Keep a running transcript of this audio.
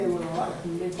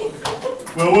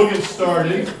Well, we'll get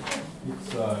started. It's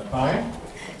time.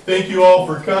 Thank you all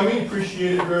for coming.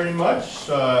 Appreciate it very much.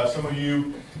 Some of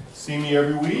you see me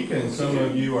every week, and some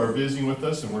of you are visiting with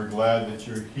us, and we're glad that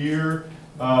you're here.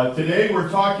 Today we're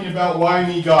talking about Why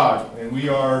Me God, and we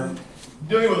are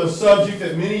dealing with a subject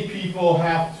that many people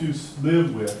have to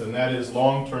live with, and that is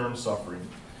long-term suffering.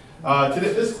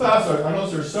 Today, this class, I know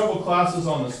there's several classes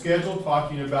on the schedule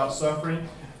talking about suffering.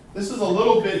 This is a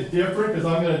little bit different because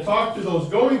I'm going to talk to those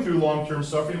going through long-term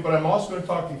suffering, but I'm also going to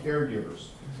talk to caregivers,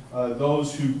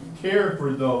 those who care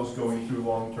for those going through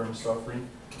long-term suffering.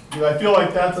 I feel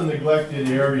like that's a neglected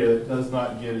area that does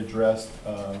not get addressed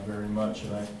very much.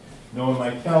 And I know in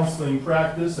my counseling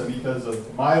practice, and because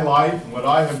of my life and what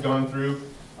I have gone through,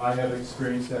 I have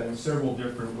experienced that in several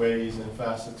different ways and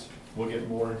facets. We'll get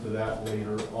more into that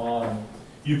later on.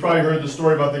 You probably heard the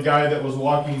story about the guy that was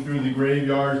walking through the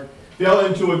graveyard, fell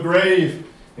into a grave,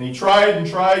 and he tried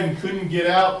and couldn't get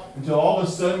out until all of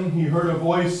a sudden he heard a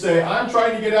voice say, "I'm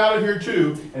trying to get out of here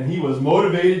too," and he was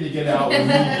motivated to get out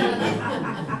immediately.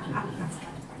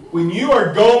 When you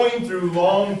are going through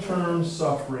long-term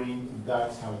suffering,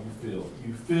 that's how you feel.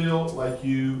 You feel like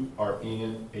you are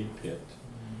in a pit.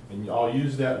 And I'll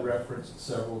use that reference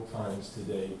several times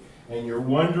today. And you're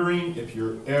wondering if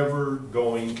you're ever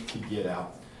going to get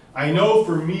out. I know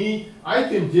for me, I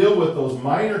can deal with those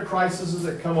minor crises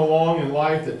that come along in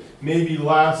life that maybe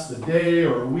last a day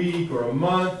or a week or a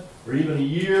month or even a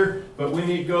year, but when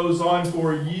it goes on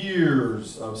for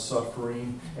years of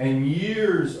suffering and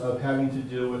years of having to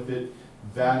deal with it,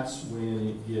 that's when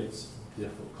it gets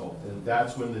difficult. And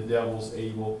that's when the devil's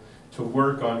able to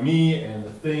work on me, and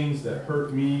the things that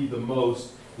hurt me the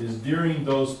most is during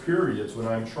those periods when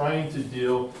I'm trying to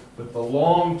deal with the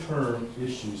long-term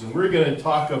issues. And we're going to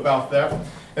talk about that.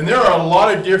 And there are a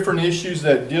lot of different issues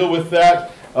that deal with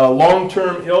that.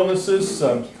 Long-term illnesses.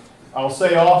 I'll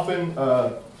say often,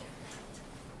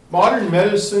 modern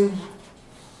medicine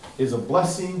is a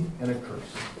blessing and a curse.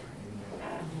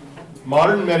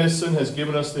 Modern medicine has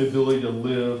given us the ability to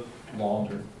live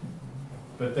longer,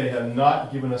 but they have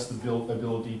not given us the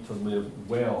ability to live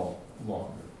well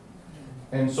longer.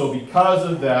 And so because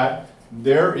of that,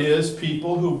 there is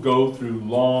people who go through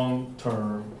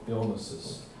long-term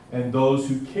illnesses, and those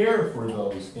who care for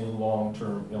those in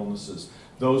long-term illnesses.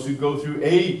 Those who go through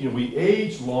age, we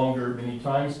age longer many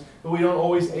times, but we don't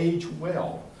always age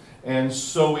well. And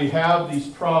so we have these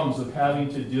problems of having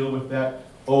to deal with that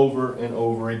over and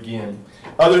over again.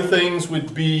 Other things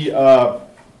would be a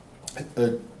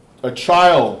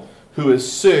child who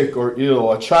is sick or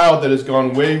ill, a child that has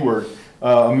gone wayward,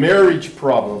 marriage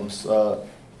problems,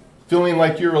 feeling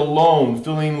like you're alone,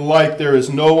 feeling like there is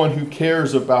no one who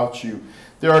cares about you.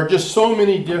 There are just so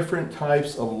many different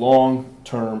types of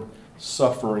long-term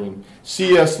suffering.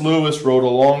 C.S. Lewis wrote a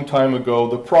long time ago,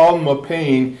 "The problem of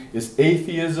pain is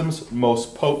atheism's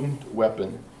most potent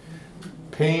weapon."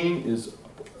 Pain is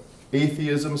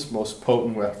atheism's most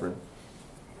potent weapon.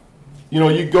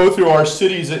 You go through our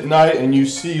cities at night and you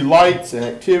see lights and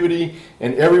activity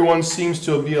and everyone seems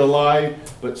to be alive,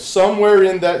 but somewhere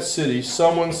in that city,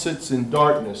 someone sits in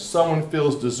darkness, someone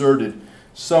feels deserted,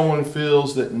 someone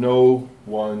feels that no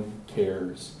one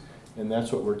cares. And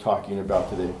that's what we're talking about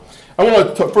today. I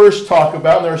want to first talk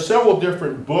about, there are several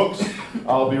different books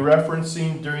I'll be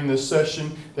referencing during this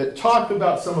session that talk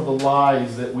about some of the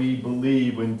lies that we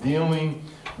believe when dealing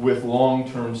with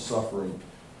long-term suffering.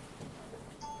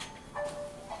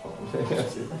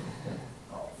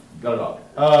 Got it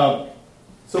off.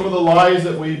 Some of the lies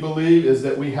that we believe is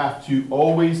that we have to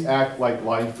always act like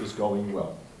life is going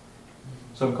well.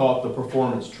 Some call it the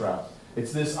performance trap.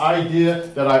 It's this idea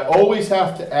that I always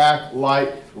have to act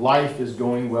like life is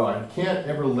going well. I can't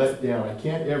ever let down. I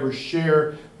can't ever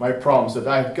share my problems. That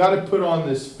I've got to put on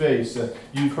this face.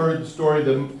 You've heard the story.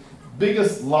 The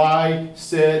biggest lie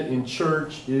said in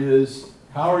church is,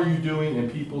 "How are you doing?" And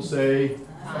people say,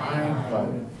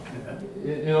 "Fine."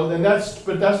 And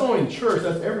but that's not only in church,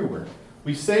 that's everywhere.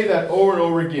 We say that over and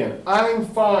over again. I'm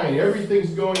fine, everything's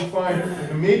going fine.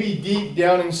 And maybe deep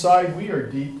down inside, we are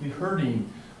deeply hurting.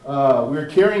 We're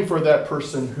caring for that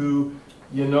person who,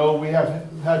 we have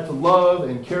had to love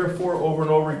and care for over and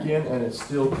over again, and it's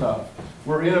still tough.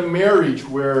 We're in a marriage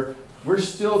where we're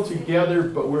still together,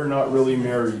 but we're not really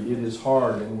married. It is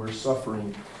hard, and we're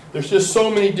suffering. There's just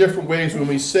so many different ways when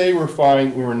we say we're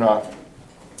fine, we're not.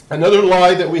 Another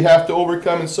lie that we have to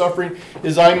overcome in suffering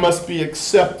is I must be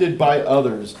accepted by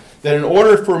others. That in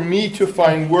order for me to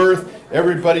find worth,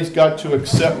 everybody's got to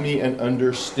accept me and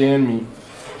understand me.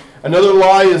 Another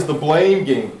lie is the blame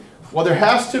game. Well, there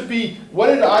has to be, what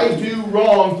did I do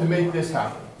wrong to make this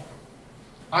happen?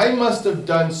 I must have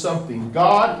done something.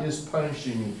 God is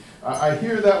punishing me. I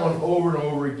hear that one over and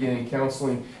over again in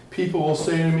counseling. People will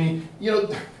say to me,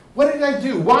 what did I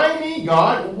do? Why me,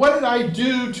 God? What did I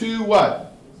do to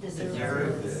what?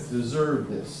 Deserve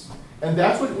this. And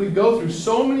that's what we go through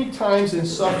so many times in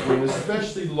suffering,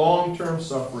 especially long-term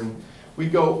suffering. We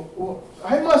go, well,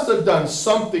 I must have done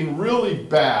something really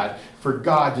bad for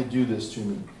God to do this to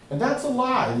me. And that's a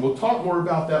lie. And we'll talk more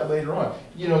about that later on.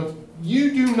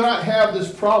 You do not have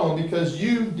this problem because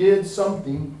you did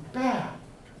something bad.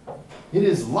 It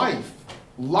is life.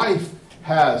 Life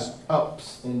has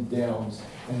ups and downs.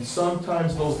 And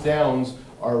sometimes those downs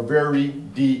are very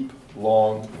deep,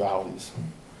 long valleys.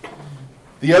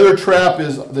 The other trap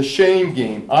is the shame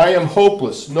game. I am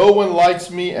hopeless. No one likes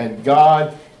me, and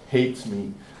God hates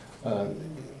me.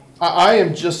 I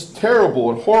am just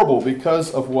terrible and horrible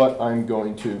because of what I'm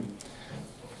going to.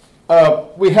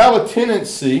 We have a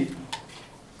tendency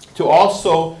to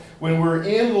also, when we're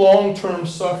in long-term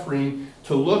suffering,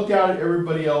 to look out at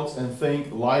everybody else and think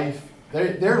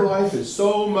their life is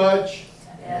so much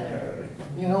better.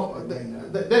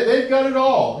 They've got it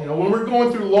all. When we're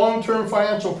going through long-term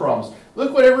financial problems,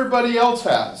 look what everybody else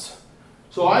has.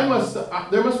 So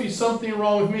there must be something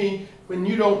wrong with me, when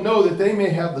you don't know that they may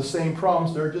have the same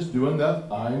problems. They're just doing the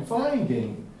I'm fine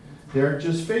game. They're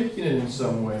just faking it in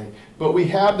some way. But we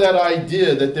have that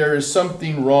idea that there is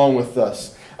something wrong with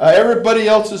us. Everybody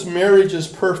else's marriage is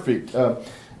perfect.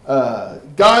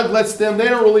 God lets them, they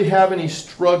don't really have any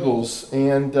struggles.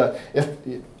 And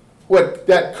what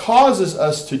that causes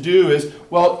us to do is,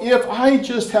 well, if I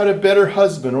just had a better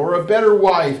husband or a better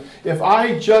wife, if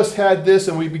I just had this,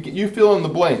 and you fill in the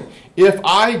blank. If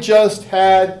I just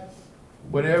had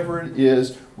whatever it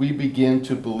is, we begin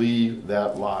to believe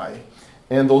that lie.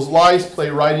 And those lies play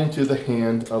right into the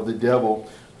hand of the devil,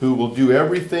 who will do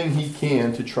everything he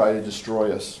can to try to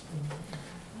destroy us.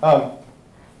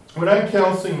 When I'm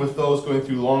counseling with those going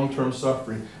through long-term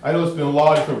suffering, I know there's been a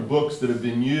lot of different books that have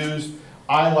been used.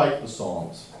 I like the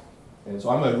Psalms. And so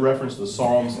I'm going to reference the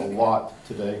Psalms a lot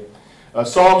today.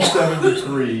 Psalm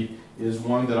 73 is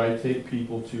one that I take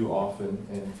people to often.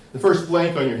 And the first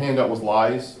blank on your handout was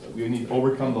lies. We need to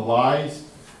overcome the lies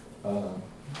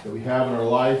that we have in our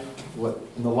life.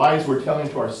 And the lies we're telling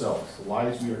to ourselves. The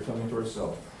lies we are telling to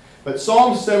ourselves. But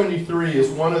Psalm 73 is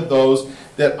one of those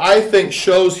that I think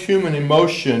shows human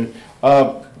emotion.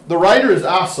 The writer is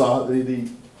Asaph, the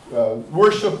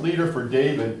worship leader for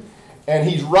David. And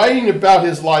he's writing about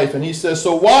his life, and he says,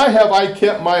 so why have I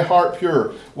kept my heart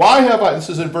pure? This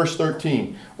is in verse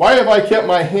 13. Why have I kept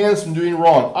my hands from doing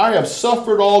wrong? I have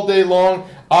suffered all day long.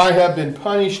 I have been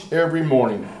punished every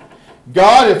morning.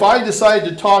 God, if I decided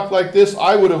to talk like this,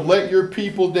 I would have let your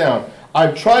people down.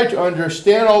 I've tried to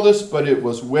understand all this, but it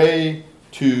was way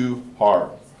too hard.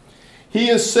 He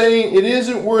is saying it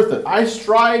isn't worth it. I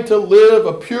strive to live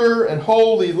a pure and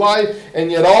holy life,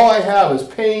 and yet all I have is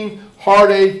pain,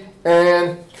 heartache,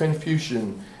 and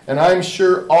confusion. And I'm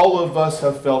sure all of us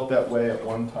have felt that way at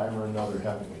one time or another,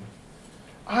 haven't we?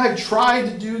 I've tried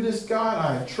to do this, God.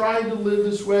 I've tried to live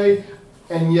this way,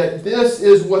 and yet this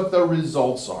is what the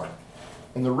results are.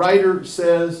 And the writer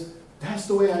says, that's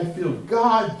the way I feel.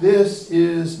 God, this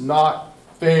is not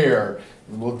fair.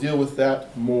 And we'll deal with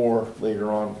that more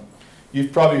later on.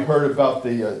 You've probably heard about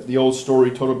the old story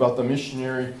told about the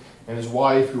missionary and his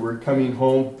wife who were coming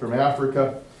home from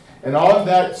Africa. And on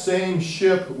that same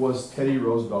ship was Teddy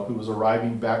Roosevelt, who was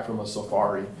arriving back from a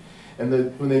safari.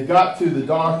 And when they got to the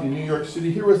dock in New York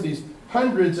City, here was these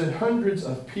hundreds and hundreds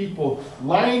of people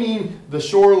lining the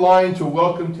shoreline to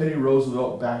welcome Teddy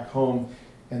Roosevelt back home.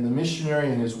 And the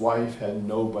missionary and his wife had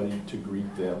nobody to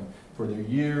greet them for their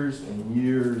years and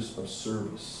years of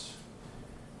service.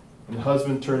 And the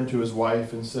husband turned to his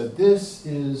wife and said, this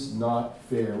is not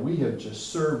fair. We have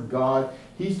just served God.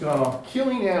 He's gone off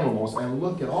killing animals, and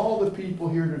look at all the people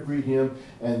here to greet him,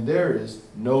 and there is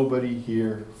nobody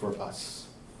here for us.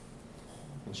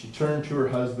 And she turned to her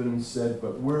husband and said,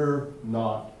 but we're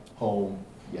not home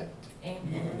yet.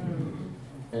 Amen.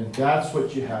 And that's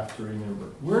what you have to remember.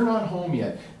 We're not home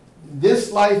yet.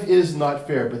 This life is not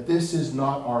fair, but this is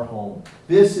not our home.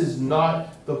 This is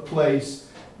not the place.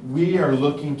 We are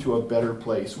looking to a better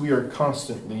place. We are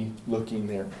constantly looking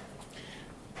there.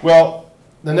 Well,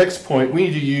 the next point, we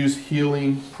need to use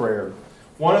healing prayer.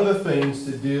 One of the things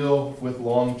to deal with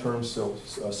long-term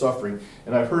suffering,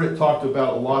 and I've heard it talked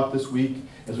about a lot this week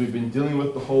as we've been dealing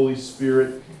with the Holy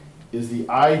Spirit, is the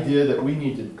idea that we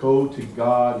need to go to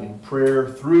God in prayer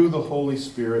through the Holy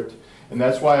Spirit. And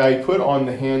that's why I put on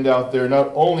the handout there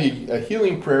not only a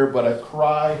healing prayer, but a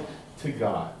cry to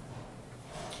God.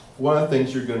 One of the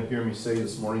things you're going to hear me say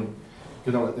this morning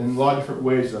Because in a lot of different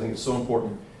ways, I think it's so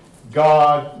important.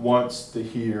 God wants to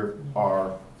hear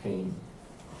our pain.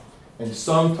 And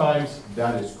sometimes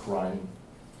that is crying.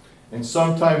 And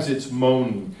sometimes it's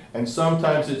moaning. And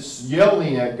sometimes it's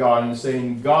yelling at God and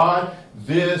saying, God,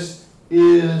 this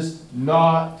is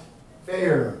not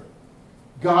fair.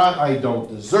 God, I don't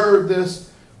deserve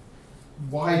this.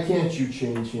 Why can't you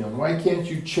change him? Why can't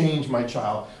you change my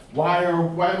child? Why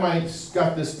am I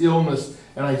got this illness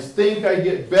and I think I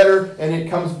get better and it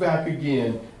comes back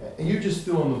again? And you just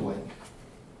fill in the blank.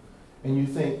 And you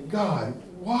think, God?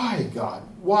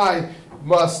 Why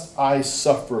must I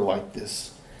suffer like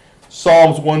this?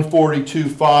 Psalms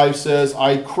 142:5 says,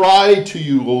 I cry to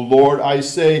you, O Lord. I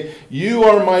say, you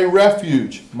are my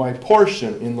refuge, my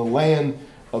portion in the land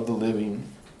of the living.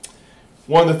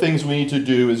 One of the things we need to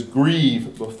do is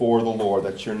grieve before the Lord.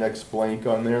 That's your next blank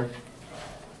on there.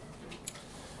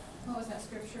 What was that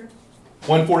scripture?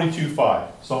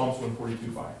 142:5. Psalms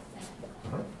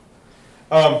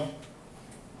 142:5.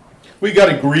 We got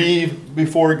to grieve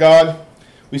before God.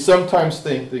 We sometimes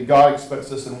think that God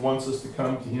expects us and wants us to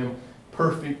come to him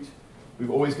perfect.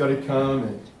 We've always got to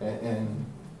come and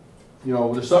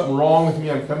there's something wrong with me.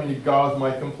 I'm coming to God with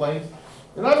my complaints.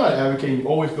 And I'm not advocating you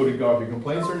always go to God with your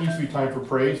complaints. There needs to be time for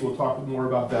praise. We'll talk more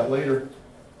about that later.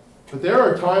 But there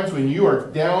are times when you are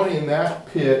down in that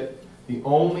pit, the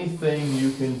only thing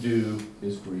you can do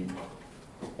is grieve.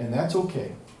 And that's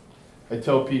okay. I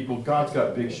tell people, God's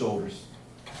got big shoulders.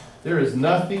 There is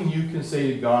nothing you can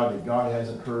say to God that God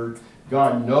hasn't heard.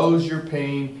 God knows your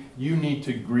pain. You need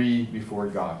to grieve before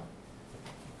God.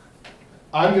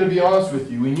 I'm going to be honest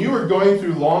with you. When you are going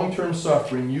through long-term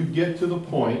suffering, you get to the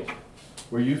point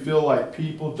where you feel like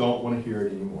people don't want to hear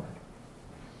it anymore.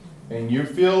 And you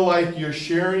feel like you're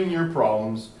sharing your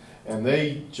problems, and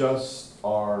they just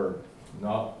are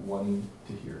not wanting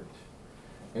to hear it.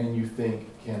 And you think,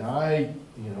 can I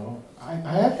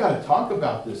have got to talk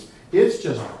about this. It's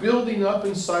just building up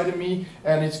inside of me,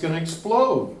 and it's going to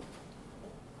explode.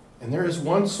 And there is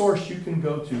one source you can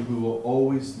go to who will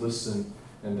always listen,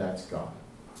 and that's God.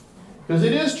 Because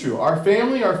it is true. Our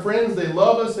family, our friends, they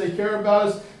love us, they care about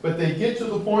us, but they get to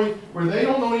the point where they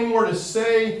don't know any more to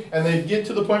say, and they get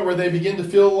to the point where they begin to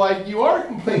feel like you are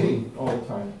complaining all the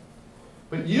time.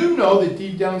 But you know that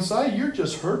deep down inside, you're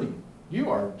just hurting. You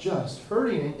are just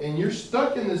hurting, and you're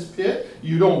stuck in this pit.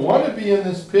 You don't want to be in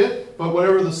this pit, but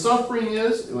whatever the suffering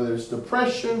is, whether it's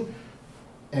depression,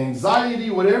 anxiety,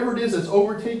 whatever it is that's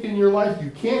overtaken your life,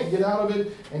 you can't get out of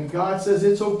it, and God says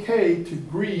it's okay to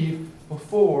grieve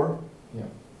before Him,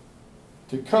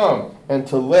 to come and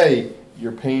to lay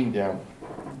your pain down.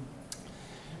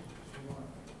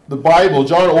 The Bible,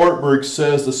 John Ortberg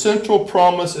says, the central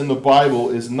promise in the Bible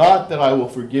is not that I will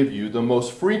forgive you. The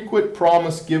most frequent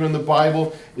promise given in the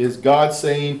Bible is God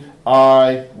saying,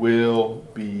 I will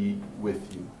be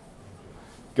with you.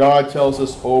 God tells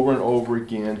us over and over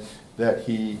again that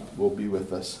He will be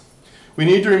with us. We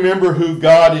need to remember who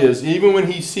God is. Even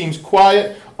when He seems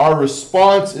quiet, our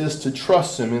response is to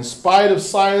trust Him. In spite of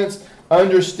silence,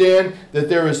 understand that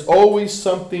there is always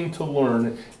something to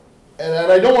learn.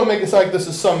 And I don't want to make it sound like this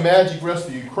is some magic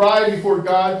recipe. You cry before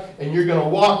God and you're going to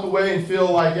walk away and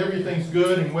feel like everything's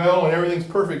good and well and everything's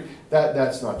perfect.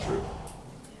 That's not true.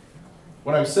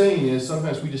 What I'm saying is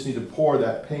sometimes we just need to pour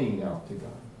that pain out to God.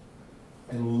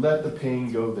 And let the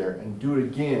pain go there. And do it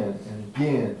again and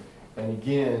again and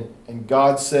again. And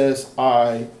God says,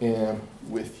 I am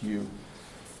with you.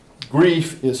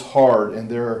 Grief is hard,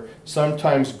 and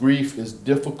sometimes grief is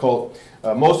difficult.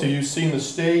 Most of you have seen the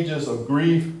stages of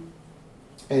grief.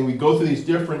 And we go through these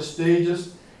different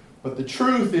stages. But the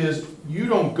truth is, you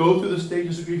don't go through the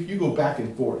stages of grief. You go back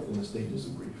and forth in the stages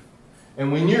of grief.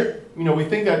 And when we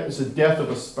think that it's a death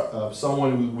of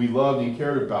someone who we loved and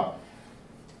cared about.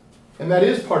 And that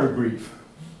is part of grief.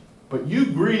 But you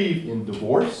grieve in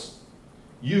divorce.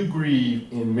 You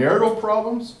grieve in marital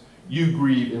problems. You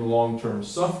grieve in long-term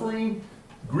suffering.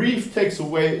 Grief takes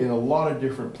away in a lot of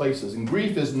different places. And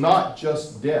grief is not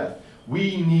just death.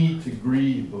 We need to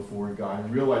grieve before God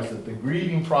and realize that the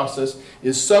grieving process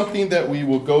is something that we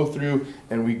will go through,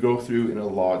 and we go through in a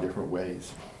lot of different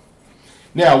ways.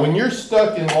 Now, when you're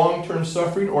stuck in long-term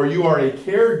suffering, or you are a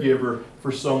caregiver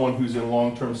for someone who's in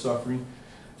long-term suffering,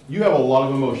 you have a lot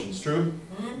of emotions, true?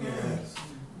 Yes.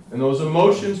 And those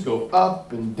emotions go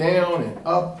up and down and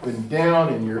up and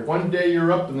down, and one day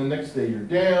you're up and the next day you're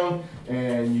down,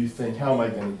 and you think, how am I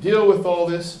going to deal with all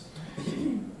this?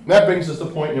 And that brings us to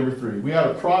point number 3. We have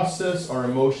to process our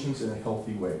emotions in a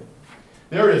healthy way.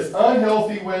 There is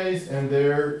unhealthy ways and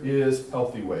there is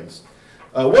healthy ways.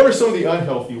 What are some of the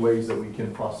unhealthy ways that we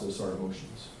can process our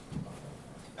emotions?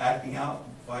 Acting out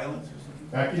violence or something?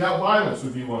 Acting out violence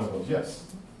would be one of those, yes.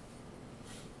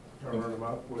 Covering them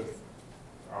up with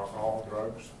alcohol,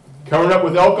 drugs. Covering up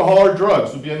with alcohol or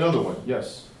drugs would be another one,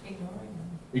 yes. Ignoring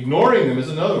them. Ignoring them is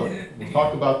another one. We'll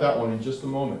talk about that one in just a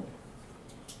moment.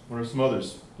 What are some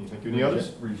others? Can you think of any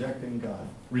others? Rejecting God.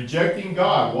 Rejecting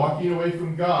God, walking away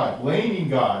from God, blaming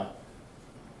God.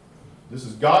 This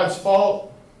is God's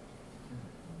fault.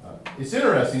 It's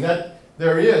interesting that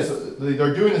they're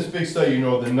doing this big study,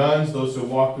 the nuns, those who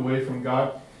walked away from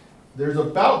God. There's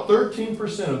about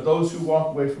 13% of those who walk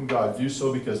away from God do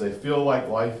so because they feel like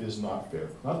life is not fair.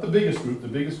 Not the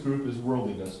biggest group is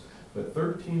worldliness, but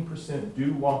 13%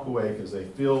 do walk away because they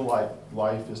feel like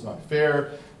life is not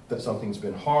fair, that something's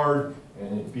been hard,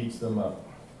 and it beats them up.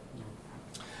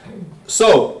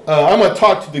 So, I'm going to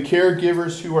talk to the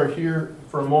caregivers who are here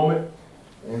for a moment,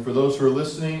 and for those who are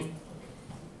listening.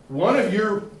 One of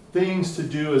your things to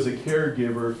do as a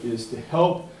caregiver is to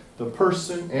help the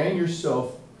person and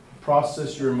yourself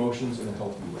process your emotions in a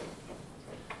healthy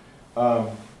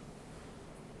way.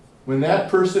 When that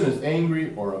person is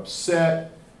angry or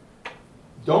upset,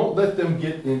 don't let them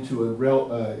get into a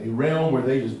realm where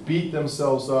they just beat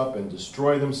themselves up and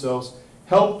destroy themselves.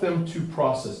 Help them to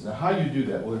process. Now, how do you do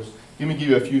that? Well, let me give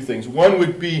you a few things. One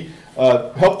would be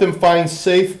help them find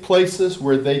safe places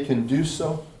where they can do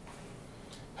so.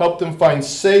 Help them find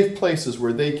safe places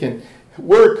where they can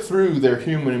work through their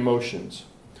human emotions.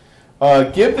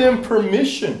 Give them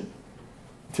permission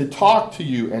to talk to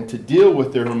you and to deal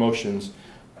with their emotions.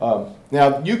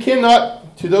 Now, you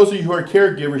cannot, to those of you who are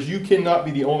caregivers, you cannot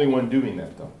be the only one doing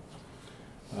that, though.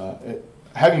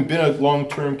 Having been a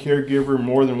long-term caregiver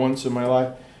more than once in my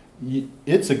life,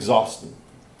 it's exhausting.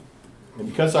 And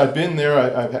because I've been there,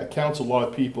 I've counseled a lot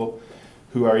of people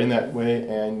who are in that way,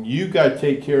 and you've got to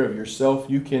take care of yourself.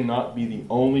 You cannot be the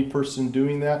only person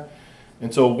doing that.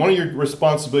 And so one of your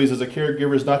responsibilities as a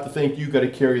caregiver is not to think you've got to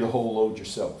carry the whole load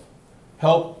yourself.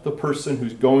 Help the person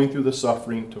who's going through the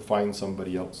suffering to find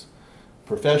somebody else.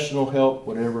 Professional help,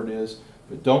 whatever it is,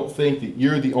 but don't think that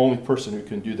you're the only person who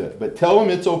can do that. But tell them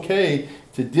it's okay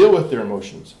to deal with their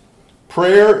emotions.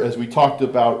 Prayer, as we talked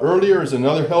about earlier, is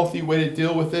another healthy way to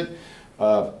deal with it.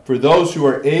 For those who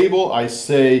are able, I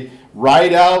say,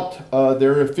 write out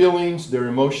their feelings, their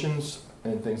emotions,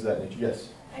 and things of that nature. Yes?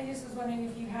 I just was wondering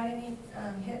if you had any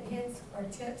hints or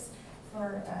tips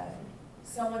for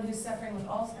someone who's suffering with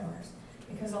Alzheimer's,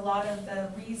 because a lot of the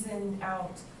reasoned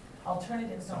out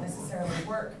alternatives don't necessarily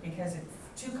work because it's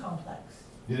too complex.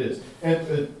 It is.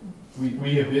 And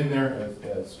we have been there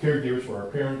as caregivers for our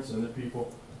parents and other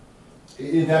people.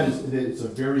 It's a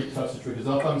very tough situation because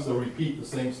sometimes they'll repeat the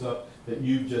same stuff that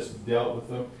you've just dealt with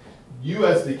them. You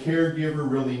as the caregiver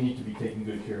really need to be taking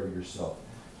good care of yourself.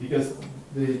 Because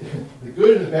the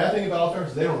good and the bad thing about Alzheimer's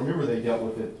is they don't remember they dealt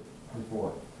with it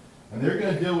before. And they're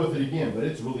going to deal with it again, but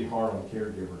it's really hard on the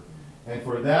caregiver. And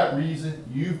for that reason,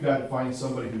 you've got to find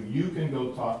somebody who you can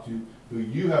go talk to, who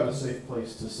you have a safe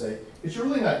place to say, because you're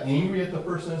really not angry at the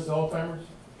person that's Alzheimer's,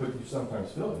 but you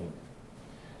sometimes feel angry.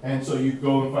 And so you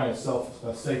go and find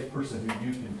a safe person who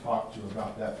you can talk to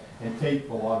about that and take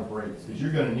a lot of breaks, because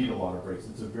you're going to need a lot of breaks.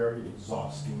 It's a very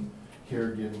exhausting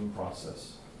caregiving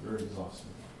process. Very exhausting.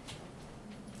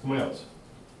 Someone else.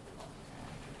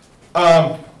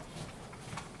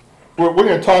 We're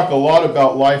going to talk a lot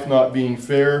about life not being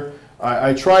fair.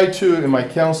 I try to, in my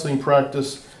counseling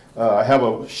practice, I have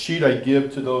a sheet I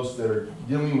give to those that are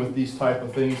dealing with these type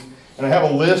of things. And I have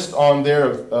a list on there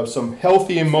of some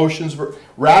healthy emotions,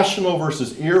 rational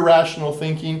versus irrational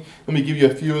thinking. Let me give you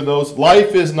a few of those.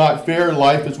 Life is not fair.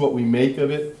 Life is what we make of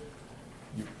it.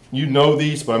 You know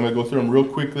these, but I'm going to go through them real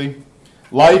quickly.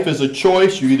 Life is a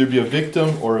choice. You either be a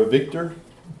victim or a victor.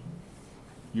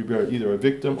 You be either a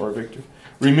victim or a victor.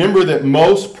 Remember that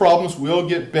most problems will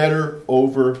get better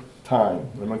over time.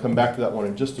 I'm going to come back to that one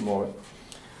in just a moment.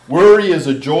 Worry is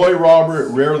a joy robber.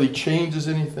 It rarely changes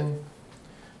anything.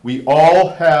 We all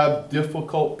have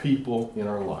difficult people in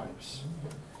our lives.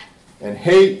 And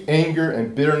hate, anger,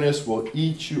 and bitterness will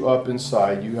eat you up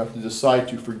inside. You have to decide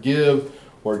to forgive,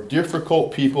 or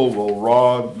difficult people will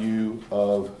rob you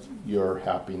of your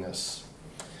happiness.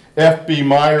 F.B.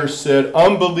 Myers said,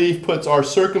 unbelief puts our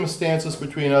circumstances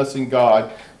between us and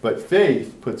God, but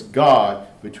faith puts God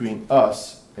between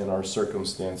us and our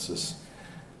circumstances.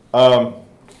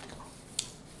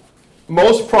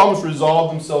 Most problems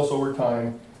resolve themselves over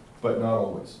time, but not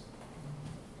always.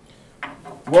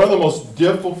 One of the most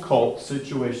difficult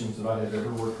situations that I have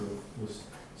ever worked with was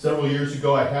several years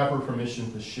ago. I have her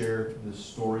permission to share this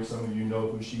story. Some of you know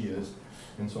who she is,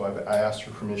 and so I asked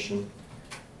her permission.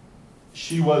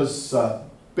 She was a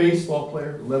baseball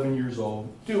player, 11 years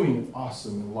old, doing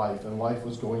awesome in life, and life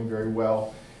was going very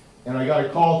well. And I got a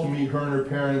call to meet her and her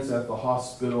parents at the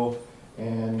hospital,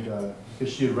 and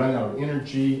because she had run out of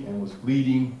energy and was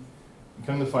bleeding. And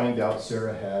come to find out,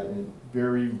 Sarah had a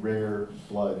very rare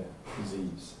blood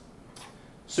disease.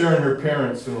 Sarah and her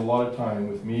parents spent a lot of time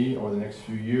with me over the next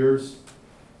few years.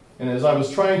 And as I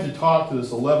was trying to talk to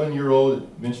this 11-year-old,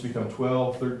 eventually become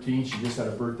 12, 13, she just had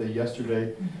a birthday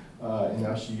yesterday, and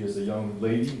now she is a young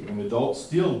lady, an adult,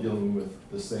 still dealing with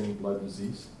the same blood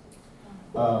disease.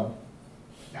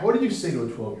 What did you say to a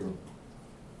 12-year-old?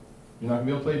 You're not going to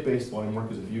be able to play baseball anymore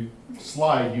because if you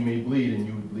slide, you may bleed and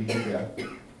you would bleed to death.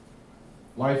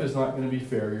 Life is not going to be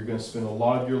fair. You're going to spend a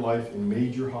lot of your life in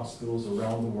major hospitals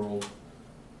around the world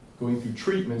going through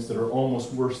treatments that are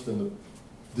almost worse than the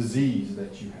disease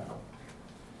that you have.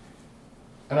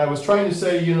 And I was trying to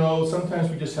say, sometimes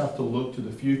we just have to look to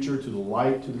the future, to the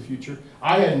light, to the future.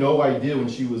 I had no idea when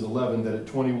she was 11 that at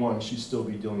 21 she'd still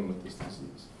be dealing with this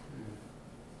disease.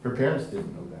 Her parents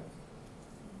didn't know that.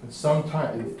 But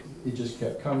sometimes it just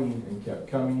kept coming and kept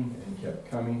coming and kept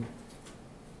coming.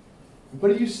 What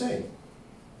do you say?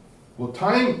 Well,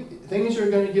 things are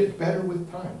going to get better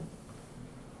with time.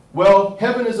 Well,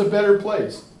 heaven is a better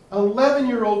place. An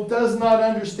 11-year-old does not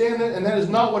understand that, and that is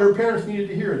not what her parents needed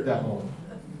to hear at that moment.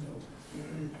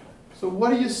 So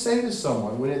what do you say to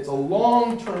someone when it's a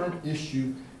long-term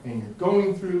issue and you're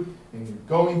going through and you're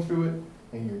going through it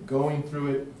and you're going through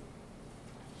it?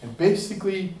 And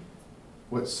basically,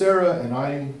 what Sarah and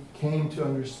I came to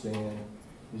understand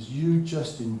is you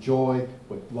just enjoy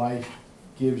what life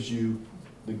gives you,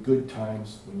 the good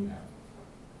times when you have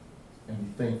it,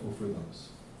 and be thankful for those.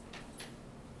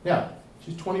 Now,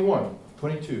 she's 21,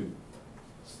 22.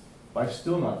 Life's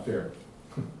still not fair.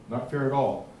 Not fair at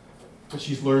all. But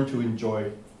she's learned to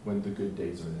enjoy when the good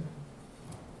days are there.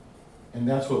 And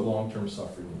that's what long-term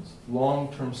suffering is.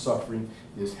 Long-term suffering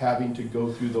is having to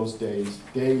go through those days,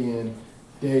 day in,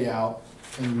 day out,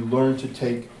 and you learn to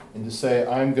take and to say,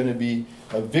 I'm going to be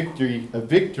a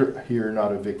victor here,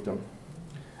 not a victim.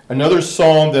 Another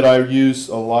psalm that I use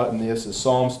a lot in this is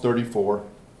Psalms 34.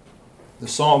 The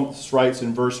psalmist writes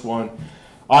in verse 1,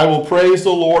 I will praise the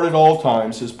Lord at all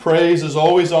times. His praise is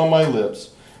always on my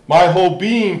lips. My whole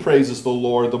being praises the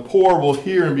Lord. The poor will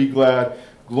hear and be glad.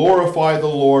 Glorify the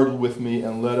Lord with me,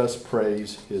 and let us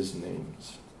praise his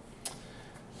names.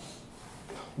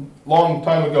 Long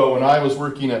time ago, when I was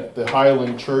working at the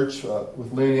Highland Church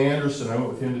with Lynn Anderson, I went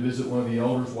with him to visit one of the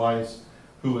elders' wives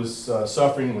who was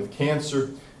suffering with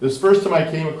cancer. This first time I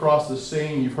came across this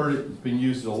saying, you've heard it, it's been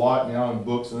used a lot now in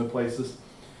books and other places.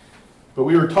 But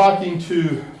we were talking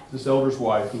to this elder's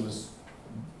wife who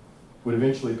would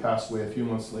eventually pass away a few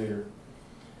months later.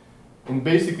 And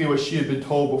basically what she had been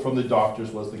told from the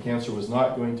doctors was the cancer was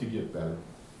not going to get better,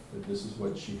 that this is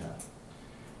what she had.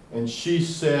 And she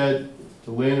said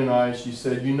to Lynn and I, she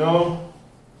said,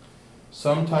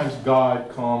 sometimes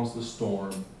God calms the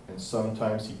storm and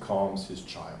sometimes he calms his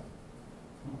child.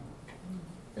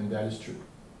 And that is true.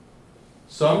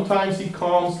 Sometimes he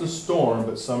calms the storm,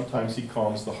 but sometimes he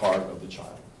calms the heart of the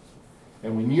child.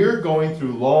 And when you're going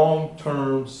through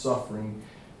long-term suffering,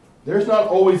 there's not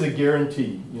always a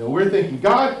guarantee. We're thinking,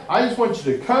 God, I just want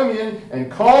you to come in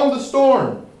and calm the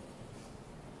storm.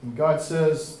 And God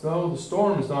says, no, the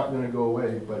storm is not going to go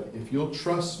away, but if you'll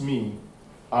trust me,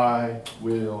 I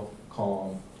will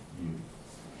calm you.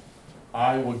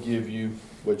 I will give you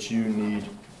what you need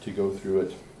to go through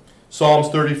it. Psalms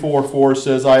 34:4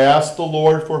 says, I asked the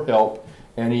Lord for help,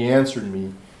 and he answered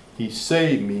me. He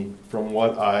saved me from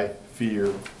what I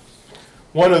fear.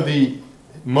 One of the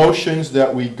emotions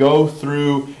that we go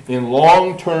through in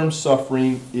long-term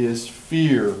suffering is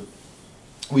fear.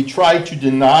 We try to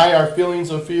deny our feelings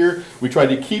of fear. We try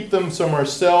to keep them from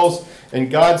ourselves.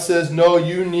 And God says, no,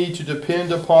 you need to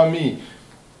depend upon me.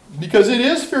 Because it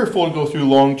is fearful to go through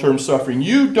long-term suffering.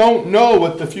 You don't know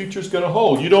what the future is going to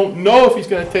hold. You don't know if he's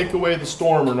going to take away the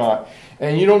storm or not.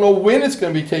 And you don't know when it's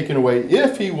going to be taken away,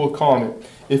 if he will calm it.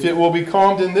 If it will be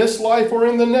calmed in this life or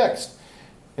in the next.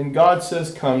 And God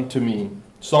says, come to me.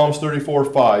 Psalms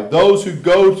 34:5. Those who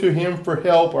go to him for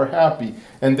help are happy,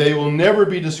 and they will never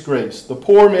be disgraced. The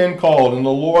poor man called, and the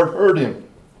Lord heard him.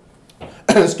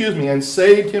 And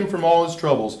saved him from all his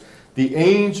troubles. The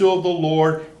angel of the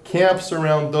Lord camps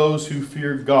around those who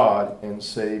fear God and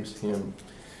saves him.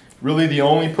 Really, the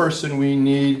only person we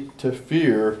need to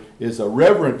fear is a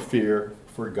reverent fear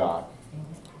for God.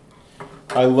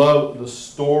 I love the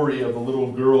story of a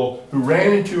little girl who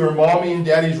ran into her mommy and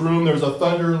daddy's room. There was a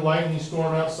thunder and lightning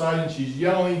storm outside, and she's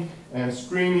yelling and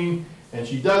screaming. And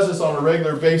she does this on a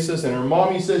regular basis. And her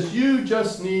mommy says, you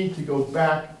just need to go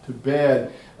back to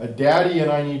bed. Daddy and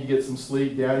I need to get some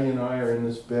sleep. Daddy and I are in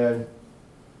this bed.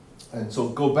 And so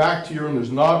go back to your room.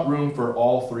 There's not room for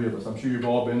all three of us. I'm sure you've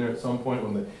all been there at some point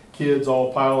when the kids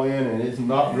all pile in and it's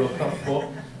not real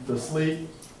comfortable to sleep.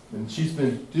 And she's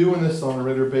been doing this on a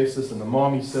regular basis, and the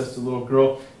mommy says to the little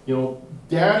girl, you know,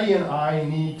 Daddy and I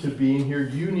need to be in here.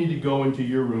 You need to go into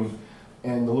your room.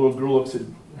 And the little girl looks at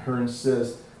her and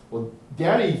says, well,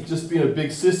 Daddy's just being a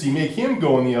big sissy. Make him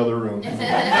go in the other room.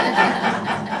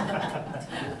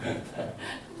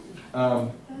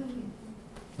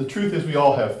 The truth is we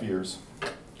all have fears.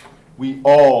 We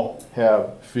all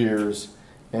have fears,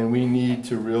 and we need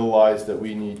to realize that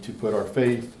we need to put our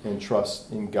faith and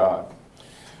trust in God.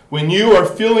 When you are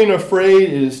feeling afraid,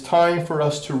 it is time for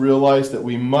us to realize that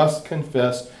we must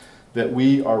confess that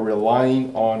we are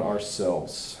relying on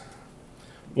ourselves.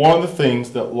 One of the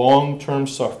things that long-term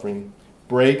suffering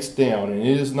breaks down, and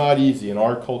it is not easy in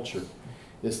our culture,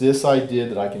 is this idea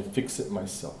that I can fix it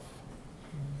myself.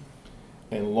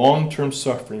 And long-term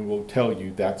suffering will tell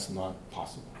you that's not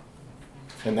possible.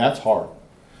 And that's hard.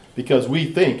 Because we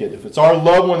think it. If it's our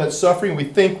loved one that's suffering, we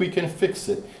think we can fix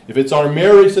it. If it's our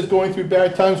marriage that's going through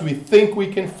bad times, we think we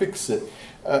can fix it.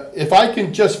 If I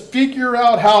can just figure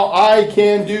out how I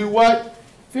can do what?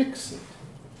 Fix it.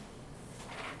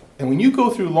 And when you go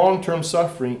through long-term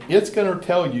suffering, it's going to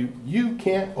tell you you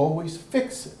can't always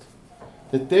fix it.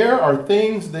 That there are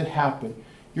things that happen.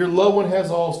 Your loved one has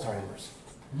Alzheimer's.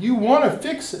 You want to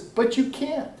fix it, but you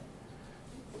can't.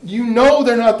 You know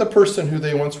they're not the person who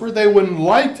they once were. They wouldn't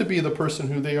like to be the person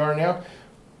who they are now,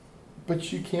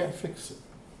 but you can't fix it.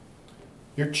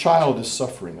 Your child is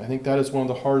suffering. I think that is one of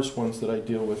the hardest ones that I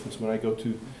deal with, is when I go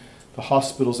to the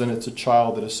hospitals and it's a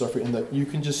child that is suffering, and that you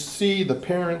can just see the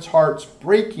parents' hearts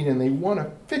breaking and they want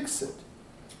to fix it,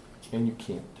 and you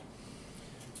can't.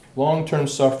 Long-term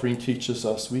suffering teaches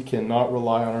us we cannot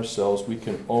rely on ourselves. We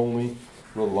can only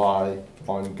rely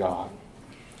on God.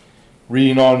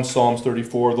 Reading on in Psalms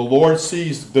 34, the Lord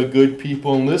sees the good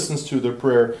people and listens to their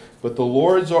prayer, but the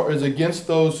Lord is against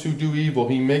those who do evil.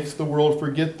 He makes the world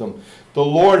forget them. The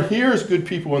Lord hears good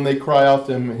people when they cry out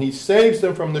to him, and he saves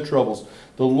them from the troubles.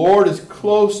 The Lord is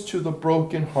close to the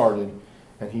brokenhearted,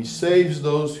 and he saves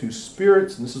those whose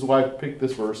spirits, and this is why I picked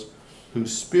this verse,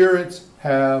 whose spirits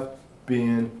have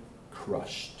been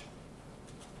crushed.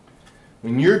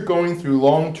 When you're going through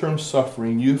long-term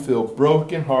suffering, you feel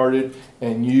brokenhearted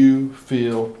and you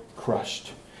feel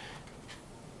crushed.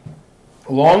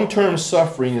 Long-term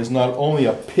suffering is not only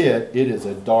a pit, it is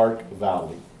a dark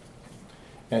valley.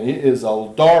 And it is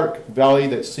a dark valley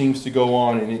that seems to go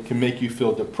on, and it can make you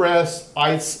feel depressed,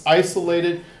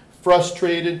 isolated,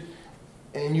 frustrated.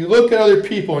 And you look at other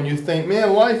people and you think,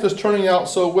 man, life is turning out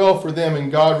so well for them,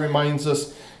 and God reminds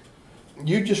us,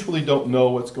 you just really don't know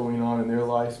what's going on in their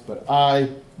lives, but I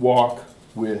walk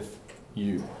with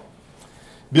you.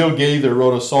 Bill Gaither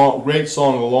wrote a great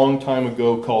song a long time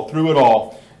ago called Through It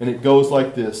All, and it goes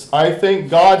like this. I thank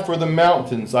God for the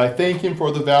mountains. I thank him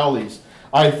for the valleys.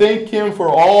 I thank him for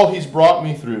all he's brought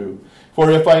me through. For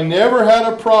if I never had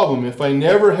a problem, if I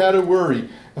never had a worry,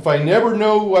 if I never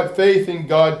know what faith in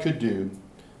God could do,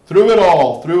 through it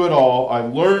all,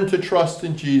 I've learned to trust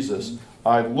in Jesus.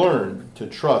 I've learned to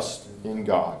trust in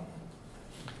God.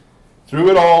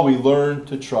 Through it all, we learn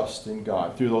to trust in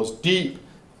God. Through those deep,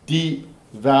 deep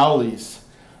valleys.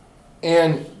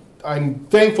 And I'm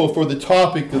thankful for the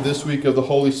topic of this week of the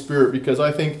Holy Spirit, because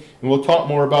I think, and we'll talk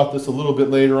more about this a little bit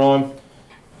later on,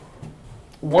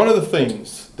 one of the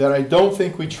things that I don't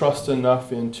think we trust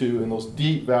enough into in those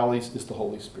deep valleys is the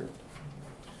Holy Spirit.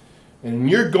 And when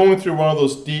you're going through one of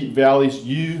those deep valleys,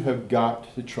 you have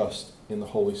got to trust in the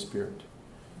Holy Spirit.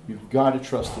 You've got to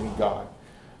trust in God.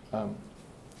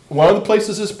 One of the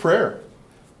places is prayer.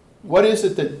 What is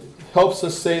it that helps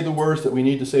us say the words that we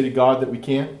need to say to God that we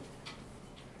can't?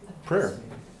 Prayer.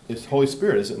 It's Holy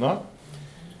Spirit, is it not?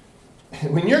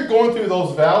 When you're going through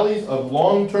those valleys of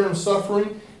long-term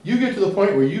suffering, you get to the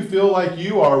point where you feel like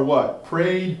you are what?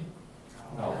 Prayed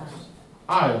out.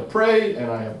 I have prayed, and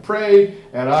I have prayed,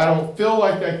 and I don't feel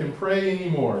like I can pray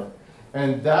anymore.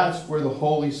 And that's where the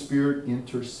Holy Spirit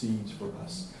intercedes for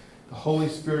us. The Holy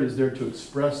Spirit is there to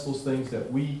express those things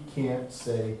that we can't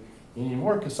say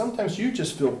anymore. Because sometimes you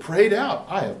just feel prayed out.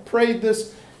 I have prayed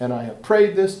this, and I have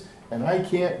prayed this, and I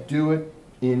can't do it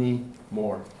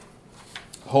anymore.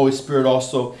 The Holy Spirit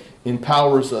also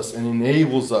empowers us and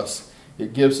enables us.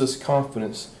 It gives us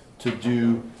confidence to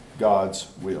do God's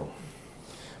will.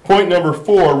 Point number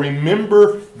 4,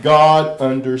 remember God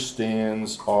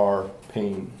understands our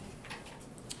pain.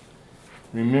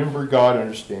 Remember God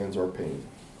understands our pain.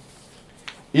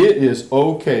 It is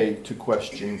okay to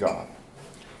question God.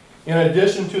 In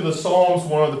addition to the Psalms,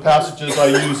 one of the passages I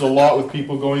use a lot with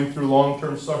people going through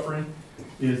long-term suffering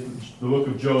is the book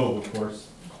of Job, of course.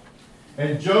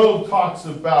 And Job talks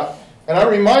about, and I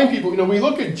remind people, we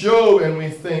look at Job and we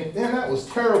think, man, that was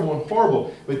terrible and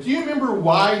horrible. But do you remember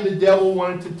why the devil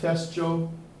wanted to test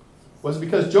Job? Was it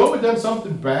because Job had done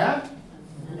something bad?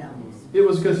 No. It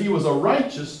was because he was a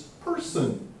righteous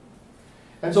person.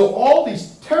 And so all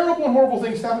these terrible and horrible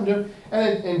things happened to him,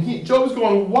 and Job was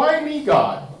going, why me,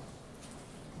 God?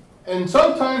 And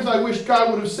sometimes I wish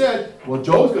God would have said, well,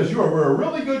 Job, because you are a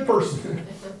really good person.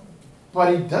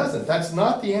 But he doesn't. That's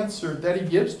not the answer that he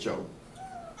gives Job.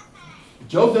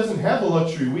 Job doesn't have the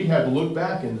luxury we have to look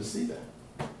back and to see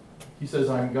that. He says,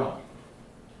 I'm God.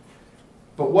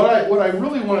 But what I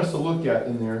really want us to look at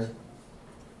in there,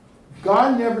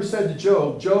 God never said to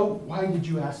Job, Job, why did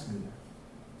you ask me that?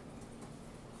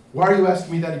 Why are you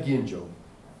asking me that again, Job?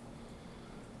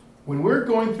 When we're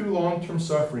going through long-term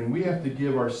suffering, we have to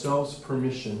give ourselves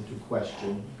permission to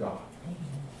question God.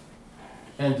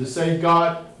 And to say,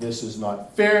 God, this is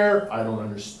not fair. I don't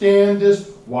understand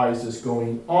this. Why is this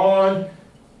going on?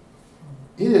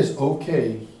 It is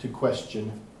okay to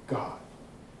question God.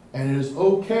 And it is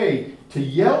okay to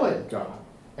yell at God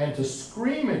and to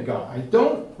scream at God. I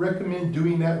don't recommend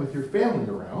doing that with your family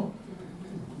around.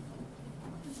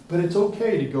 But it's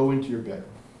okay to go into your bedroom.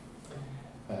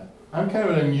 I'm kind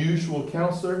of an unusual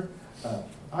counselor.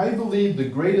 I believe the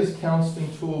greatest counseling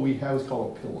tool we have is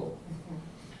called a pillow.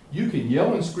 You can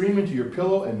yell and scream into your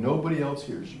pillow and nobody else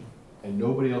hears you. And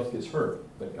nobody else gets hurt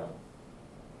but God.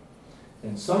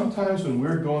 And sometimes when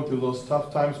we're going through those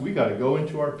tough times, we got to go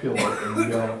into our pillow and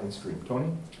yell and scream.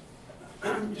 Tony?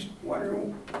 I'm just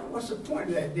wondering, what's the point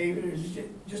of that, David? Is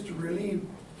it just to relieve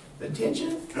the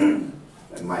tension?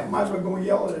 I might as well go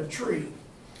yell at a tree.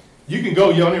 You can go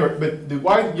yell anywhere, but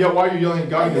why you're yelling at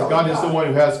God? Because God is the one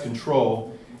who has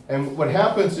control. And what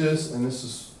happens is, and this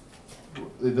is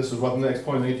what the next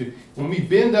point I need to, when we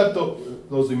bend up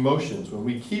those emotions, when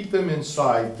we keep them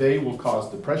inside, they will cause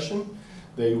depression,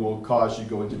 they will cause you to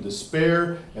go into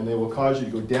despair, and they will cause you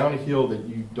to go down a hill that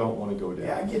you don't want to go down.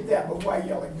 Yeah, I get that, but why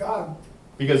yell at God?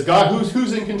 Because God,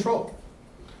 who's in control?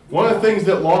 One of the things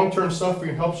that long-term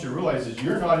suffering helps you realize is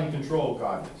you're not in control,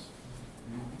 God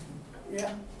is.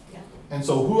 Yeah. And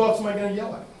so who else am I going to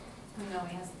yell at? No,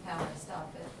 he has the power to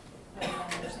stop it. But I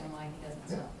don't understand why he doesn't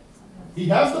stop it sometimes. He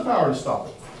has the power to stop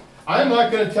it. I'm not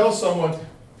going to tell someone,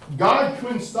 God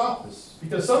couldn't stop this.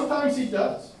 Because sometimes he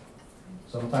does.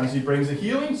 Sometimes he brings a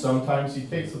healing. Sometimes he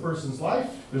takes the person's life.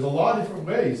 There's a lot of different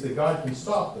ways that God can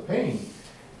stop the pain.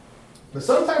 But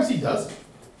sometimes he doesn't.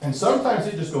 And sometimes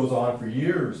it just goes on for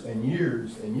years and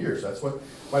years and years. That's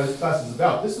why this class is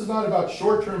about. This is not about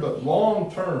short-term, but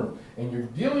long-term. And you're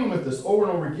dealing with this over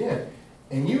and over again.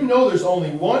 And you know there's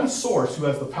only one source who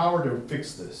has the power to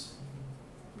fix this.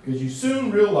 Because you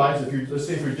soon realize, let's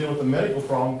say if you're dealing with a medical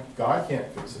problem, God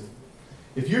can't fix it.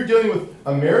 If you're dealing with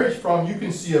a marriage problem, you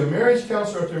can see a marriage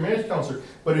counselor after a marriage counselor.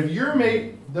 But if your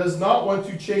mate does not want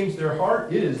to change their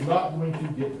heart, it is not going to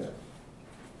get better.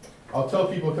 I'll tell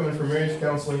people coming for marriage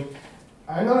counseling,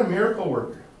 I'm not a miracle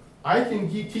worker. I can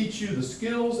teach you the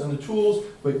skills and the tools,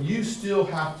 but you still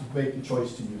have to make the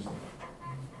choice to use them.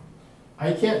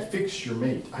 I can't fix your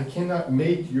mate. I cannot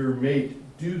make your mate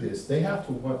do this. They have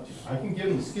to want to. I can give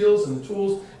them the skills and the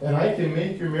tools, and I can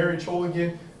make your marriage whole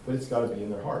again, but it's got to be in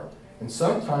their heart. And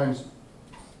sometimes,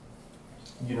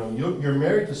 you're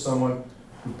married to someone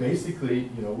who basically,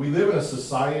 we live in a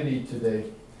society today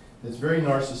that's very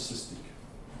narcissistic.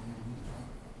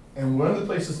 And one of the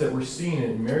places that we're seeing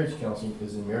in marriage counseling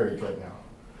is in marriage right now,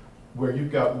 where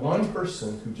you've got one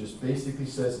person who just basically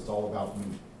says it's all about me.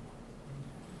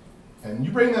 And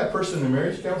you bring that person to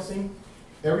marriage counseling,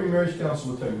 every marriage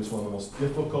counselor will tell you it's one of the most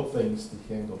difficult things to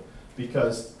handle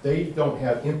because they don't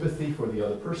have empathy for the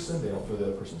other person, they don't feel the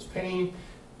other person's pain,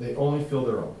 they only feel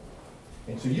their own.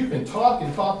 And so you can talk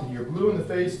and talk and you're blue in the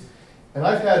face, and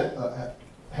I've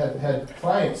had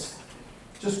clients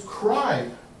just cry,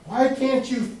 why can't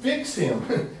you fix him?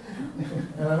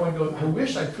 And I want to go, I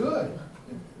wish I could.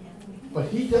 But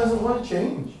he doesn't want to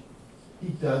change. He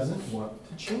doesn't want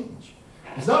to change.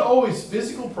 It's not always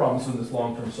physical problems in this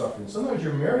long-term suffering. Sometimes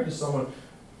you're married to someone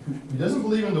who doesn't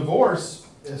believe in divorce,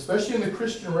 especially in the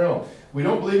Christian realm. We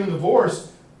don't believe in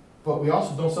divorce, but we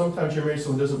also don't, sometimes you're married to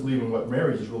someone who doesn't believe in what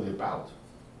marriage is really about.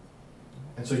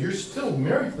 And so you're still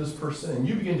married to this person, and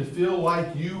you begin to feel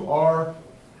like you are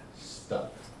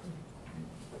stuck.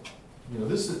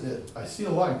 This is it. I see a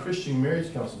lot in Christian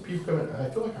marriage counseling. People come in, and I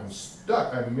feel like I'm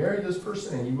stuck. I'm married to this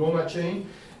person, and you will not change.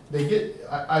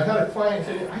 I've had a client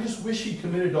say, I just wish he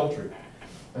committed adultery.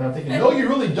 And I'm thinking, no, you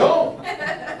really don't.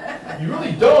 You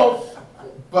really don't.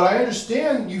 But I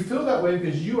understand you feel that way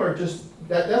because you are just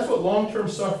That's what long-term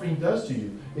suffering does to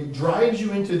you. It drives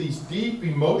you into these deep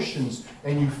emotions,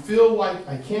 and you feel like,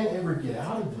 I can't ever get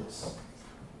out of this.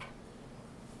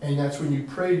 And that's when you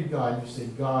pray to God, and you say,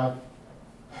 God,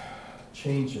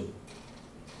 change him.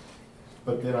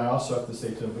 But then I also have to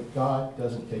say to him, but God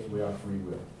doesn't take away our free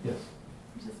will. Yes?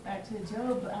 Just back to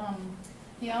Job,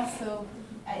 he also,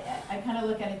 I kind of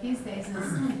look at it these days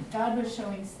as God was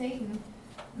showing Satan,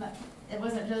 it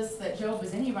wasn't just that Job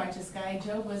was any righteous guy,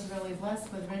 Job was really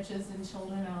blessed with riches and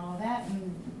children and all that,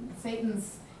 and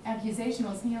Satan's accusation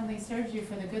was he only serves you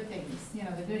for the good things,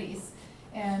 the goodies.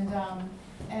 And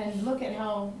look at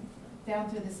how down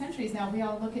through the centuries now we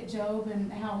all look at Job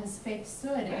and how his faith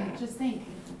stood, and just think,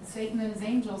 Satan and his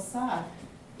angels saw,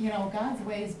 God's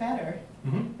way is better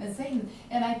than Satan.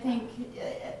 And I think,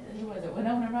 who was it,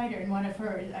 Winona Ryder, in one of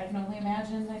her, I can only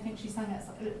imagine, I think she sung that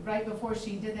right before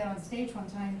she did that on stage one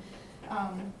time.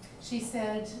 She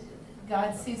said,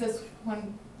 God sees us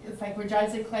when, it's like we're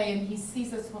jars of clay, and he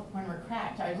sees us when we're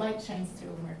cracked. Our light shines through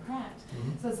when we're cracked.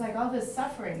 So it's like all this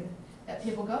suffering that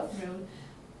people go through,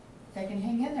 they can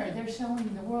hang in there. They're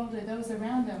showing the world or those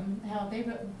around them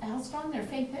how strong their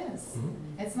faith is.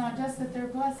 It's not just that they're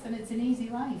blessed and it's an easy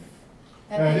life.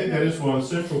 And I think that is one of the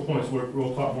central points.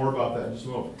 We'll talk more about that in just a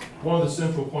moment. One of the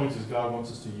central points is God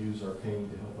wants us to use our pain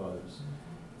to help others.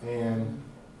 And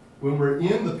when we're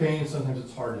in the pain, sometimes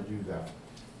it's hard to do that.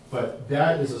 But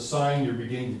that is a sign you're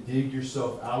beginning to dig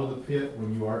yourself out of the pit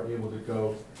when you are able to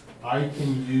go, I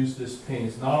can use this pain.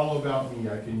 It's not all about me.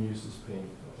 I can use this pain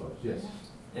to help others. Yes?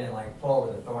 And like Paul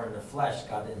with the thorn in the flesh,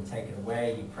 God didn't take it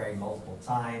away. He prayed multiple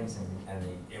times, and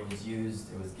it was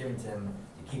given to him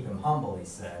to keep him humble, he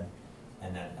said,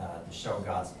 and that to show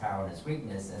God's power and his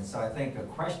weakness. And so I think a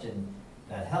question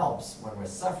that helps when we're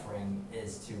suffering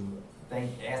is to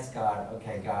ask God,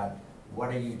 okay, God, what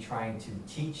are you trying to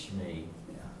teach me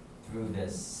through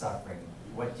this suffering?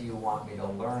 What do you want me to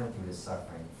learn through this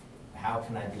suffering? How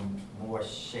can I be more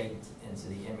shaped into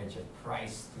the image of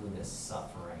Christ through this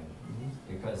suffering?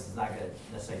 Because it's not going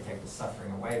to necessarily take the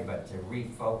suffering away, but to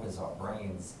refocus our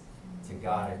brains to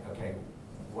God. Okay,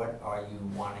 what are you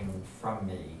wanting from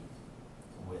me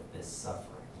with this suffering?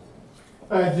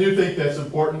 I do think that's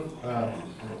important.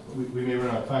 We may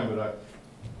run out of time, but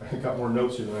I got more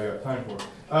notes here than I got time for.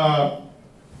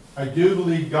 I do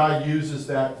believe God uses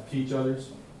that to teach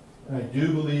others. And I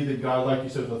do believe that God, like you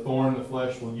said, the thorn in the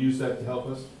flesh, will use that to help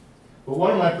us. But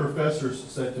one of my professors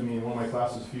said to me in one of my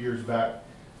classes a few years back,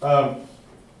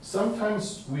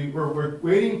 sometimes we're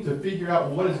waiting to figure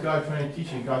out what is God trying to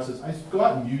teach me. And God says, go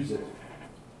out and use it.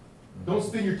 Don't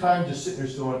spend your time just sitting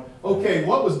there going, okay,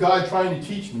 what was God trying to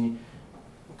teach me?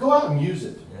 Go out and use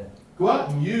it. Yeah. Go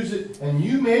out and use it, and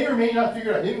you may or may not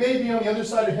figure it out. It may be on the other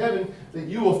side of heaven that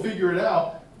you will figure it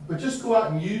out, but just go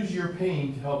out and use your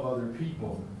pain to help other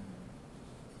people.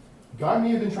 God may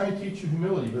have been trying to teach you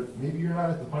humility, but maybe you're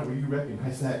not at the point where you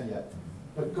recognize that yet.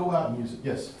 But go out and use it.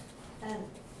 Yes? And,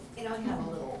 I have a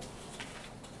little,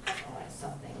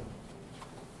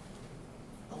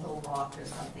 a little rock or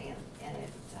something, and it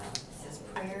says,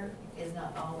 prayer is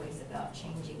not always about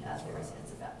changing others,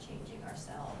 it's about changing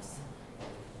ourselves.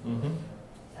 Mm-hmm.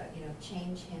 So,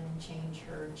 change him, change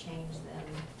her, change them.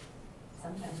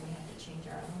 Sometimes we have to change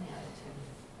our own attitude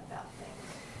about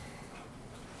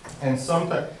things. And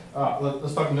sometimes,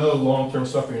 let's talk another long-term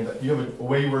suffering. That you have a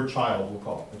wayward child, we'll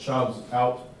call it. A child is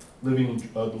out living in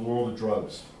the world of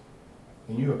drugs.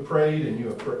 And you have prayed and you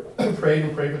have prayed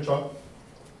and prayed for a child.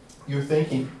 You're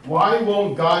thinking, why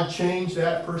won't God change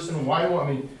that person? Why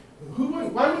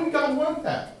wouldn't God want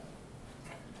that?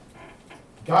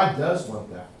 God does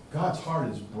want that. God's heart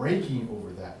is breaking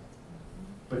over that.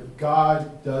 But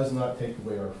God does not take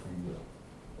away our free will.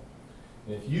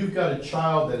 And if you've got a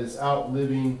child that is out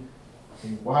living a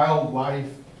wild life,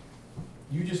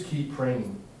 you just keep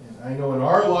praying. And I know in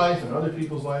our life and other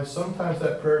people's lives, sometimes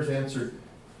that prayer is answered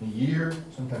in a year,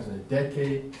 sometimes in a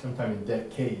decade, sometimes in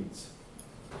decades.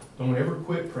 Don't ever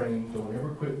quit praying. Don't ever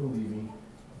quit believing.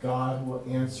 God will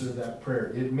answer that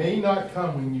prayer. It may not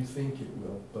come when you think it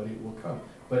will, but it will come.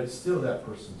 But it's still that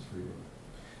person's free will.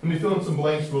 Let me fill in some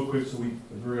blanks real quick so we're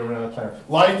going to run out of time.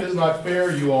 Life is not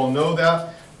fair. You all know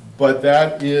that. But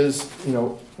that is,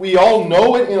 we all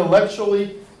know it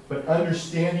intellectually, but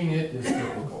understanding it is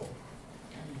difficult.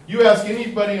 You ask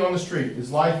anybody on the street,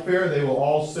 is life fair? They will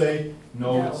all say,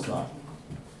 no, it's not.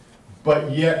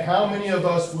 But yet, how many of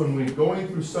us, when we're going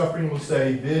through suffering, will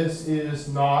say, this is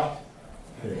not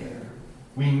fair?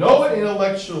 We know it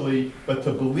intellectually, but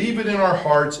to believe it in our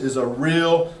hearts is a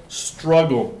real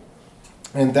struggle.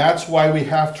 And that's why we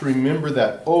have to remember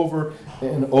that over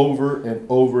and over and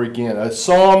over again.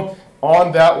 Psalm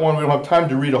on that one, we don't have time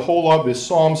to read a whole lot, but it's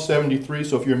Psalm 73.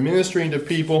 So if you're ministering to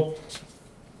people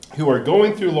who are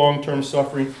going through long-term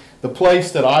suffering, the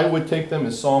place that I would take them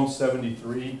is Psalm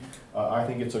 73. I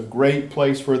think it's a great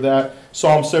place for that.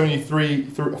 Psalm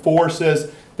 73:4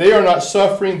 says, they are not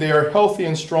suffering, they are healthy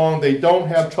and strong, they don't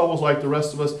have troubles like the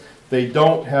rest of us, they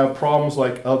don't have problems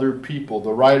like other people.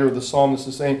 The writer of the psalmist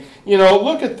is saying,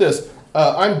 look at this.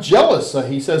 I'm jealous,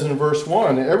 he says in verse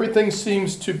 1. Everything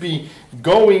seems to be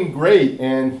going great.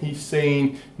 And he's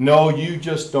saying, no, you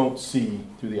just don't see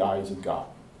through the eyes of God.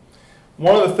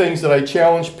 One of the things that I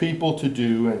challenge people to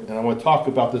do, and I want to talk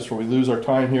about this before we lose our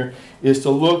time here, is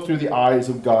to look through the eyes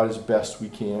of God as best we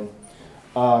can.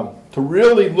 To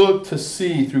really look to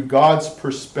see through God's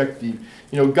perspective.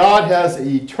 God has an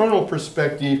eternal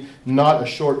perspective, not a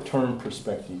short-term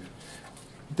perspective.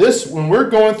 When we're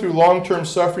going through long-term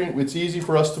suffering, it's easy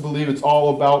for us to believe it's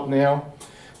all about now.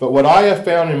 But what I have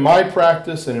found in my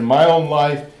practice and in my own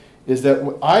life is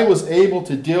that I was able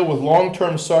to deal with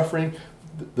long-term suffering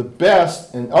the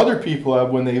best, and other people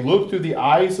have, when they look through the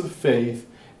eyes of faith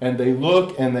and they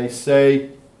look and they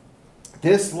say,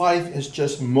 this life is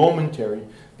just momentary.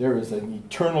 There is an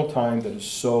eternal time that is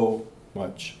so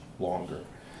much longer.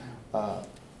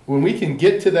 When we can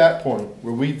get to that point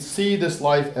where we see this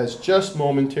life as just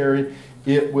momentary,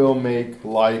 it will make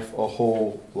life a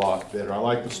whole lot better. I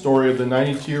like the story of the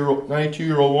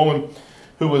 92-year-old woman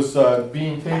who was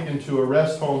being taken to a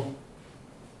rest home.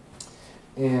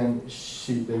 And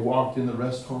they walked in the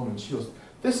rest home and she goes,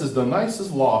 this is the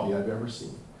nicest lobby I've ever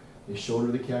seen. They showed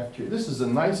her the cafeteria. This is the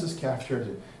nicest cafeteria.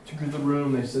 They took her to the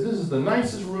room. They said, this is the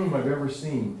nicest room I've ever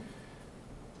seen.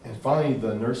 And finally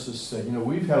the nurses said,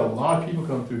 we've had a lot of people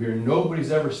come through here.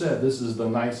 Nobody's ever said this is the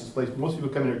nicest place. Most people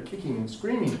come in here kicking and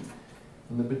screaming.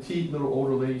 And the petite little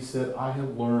older lady said, I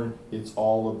have learned it's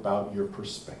all about your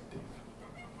perspective.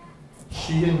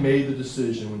 She had made the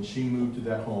decision when she moved to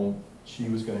that home, she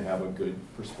was going to have a good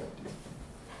perspective.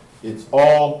 It's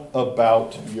all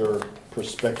about your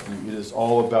perspective. It is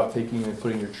all about taking and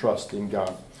putting your trust in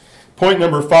God. Point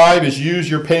number 5 is use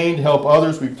your pain to help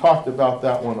others. We've talked about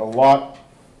that one a lot.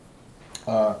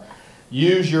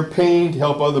 Use your pain to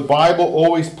help others. The Bible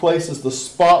always places the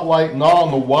spotlight not on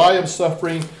the why of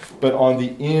suffering, but on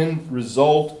the end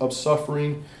result of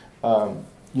suffering.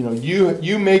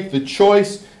 You make the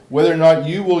choice whether or not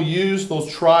you will use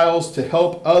those trials to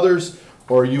help others,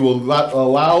 or you will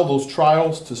allow those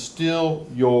trials to steal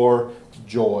your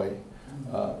joy.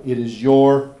 It is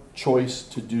your choice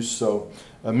to do so.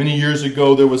 Many years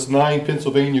ago, there was 9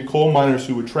 Pennsylvania coal miners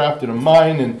who were trapped in a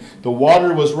mine, and the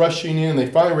water was rushing in.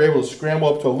 They finally were able to scramble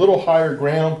up to a little higher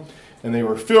ground, and they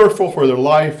were fearful for their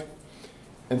life.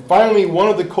 And finally, one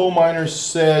of the coal miners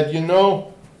said,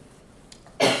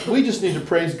 we just need to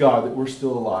praise God that we're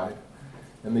still alive.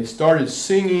 And they started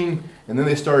singing, and then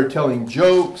they started telling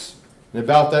jokes. And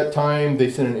about that time, they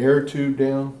sent an air tube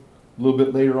down. A little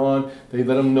bit later on, they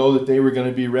let them know that they were going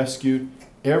to be rescued.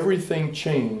 Everything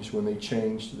changed when they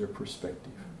changed their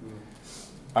perspective.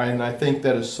 And I think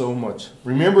that is so much.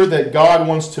 Remember that God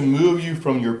wants to move you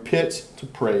from your pit to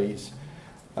praise.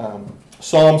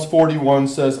 Psalms 41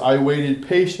 says, I waited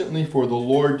patiently for the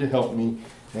Lord to help me,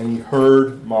 and he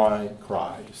heard my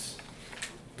cries.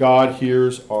 God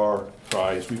hears our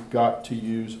cries. We've got to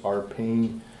use our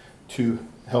pain to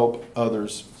help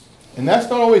others. And that's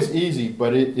not always easy,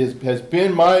 but it has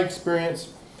been my experience.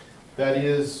 That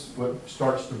is what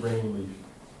starts to bring relief.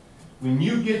 When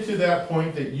you get to that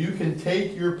point that you can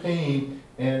take your pain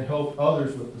and help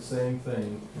others with the same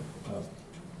thing.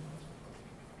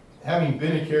 Having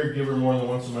been a caregiver more than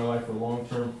once in my life for long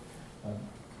term,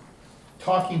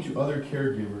 talking to other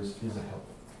caregivers is a help.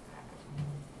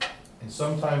 And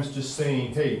sometimes just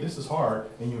saying, hey, this is hard,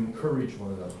 and you encourage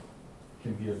one another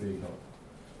can be a big help.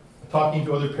 Talking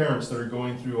to other parents that are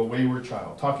going through a wayward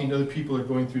child, talking to other people that are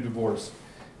going through divorce.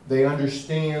 They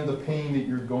understand the pain that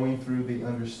you're going through. They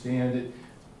understand it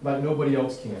like nobody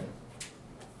else can.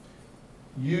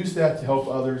 Use that to help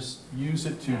others. Use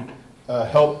it to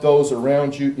help those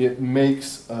around you. It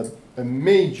makes a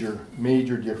major,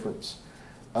 major difference.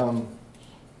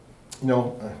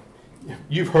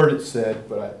 You've heard it said,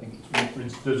 but I think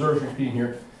it deserves repeating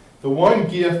here. The one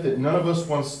gift that none of us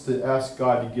wants to ask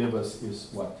God to give us is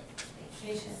what?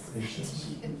 Patience.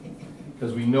 Patience.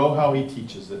 Because we know how he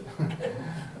teaches it.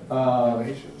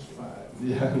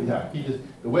 Yeah.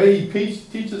 The way he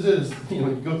teaches it is, you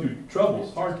go through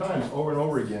troubles, hard times over and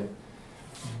over again.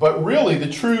 But really, the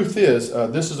truth is,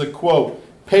 this is a quote,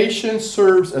 patience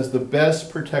serves as the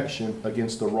best protection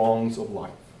against the wrongs of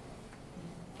life.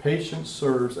 Patience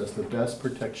serves as the best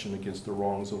protection against the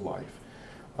wrongs of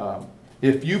life.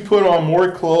 If you put on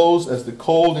more clothes as the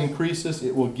cold increases,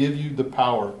 it will give you the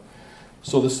power.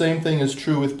 So the same thing is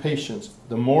true with patience.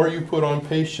 The more you put on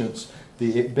patience,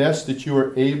 the best that you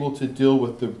are able to deal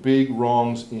with the big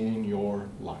wrongs in your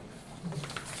life.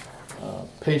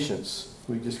 Patience.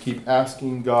 We just keep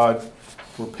asking God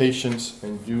for patience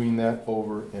and doing that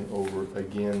over and over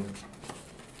again.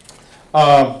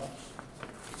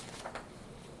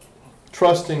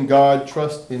 Trust in God,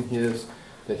 trust in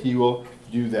that He will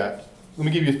do that. Let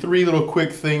me give you 3 little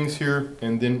quick things here,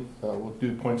 and then we'll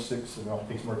do point 6, and I'll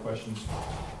take some more questions.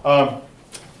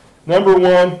 Number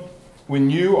 1, when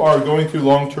you are going through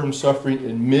long-term suffering,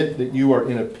 admit that you are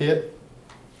in a pit.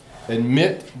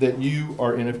 Admit that you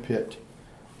are in a pit.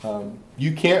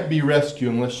 You can't be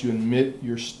rescued unless you admit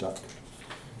you're stuck.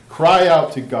 Cry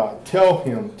out to God.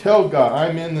 Tell God,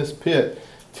 I'm in this pit.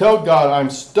 Tell God, I'm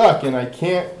stuck and I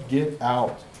can't get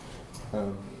out.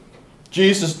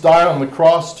 Jesus died on the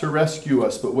cross to rescue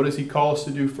us, but what does He call us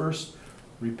to do first?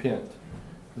 Repent.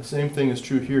 The same thing is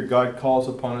true here. God calls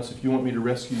upon us, if you want me to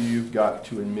rescue you, you've got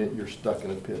to admit you're stuck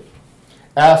in a pit.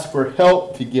 Ask for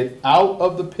help to get out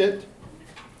of the pit.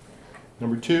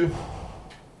 Number 2,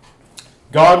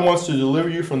 God wants to deliver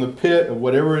you from the pit of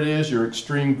whatever it is, your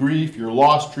extreme grief, your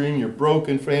lost dream, your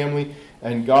broken family,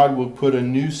 and God will put a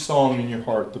new song in your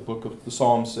heart, the book of the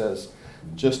Psalm says.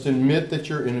 Just admit that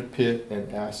you're in a pit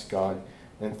and ask God.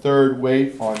 And 3rd,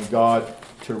 wait on God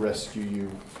to rescue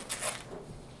you.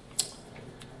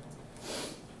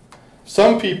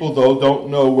 Some people, though, don't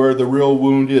know where the real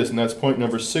wound is, and that's point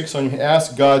number 6 on your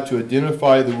ask God to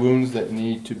identify the wounds that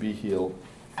need to be healed.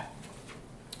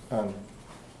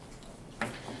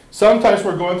 Sometimes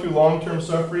we're going through long-term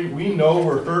suffering. We know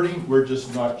we're hurting. We're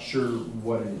just not sure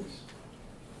what it is.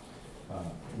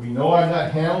 We know I'm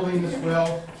not handling this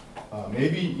well.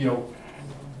 Maybe,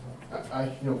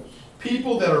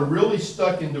 people that are really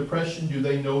stuck in depression, do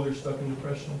they know they're stuck in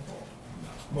depression?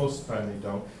 Most of the time they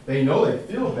don't. They know they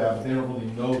feel bad, but they don't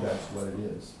really know that's what it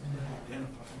is.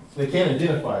 They can't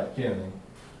identify it, can they?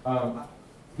 I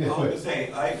was going to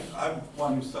say, I'm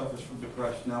one who suffers from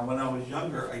depression. Now, when I was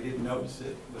younger, I didn't notice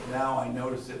it, but now I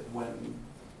notice it when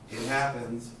it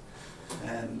happens,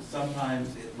 and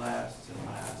sometimes it lasts and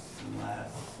lasts and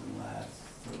lasts and lasts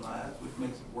and lasts, which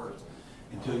makes it worse,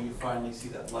 until you finally see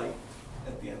that light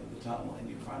at the end of the tunnel, and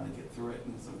you finally get through it,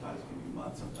 and sometimes it can be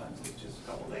months, sometimes it's just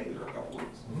a couple days or a couple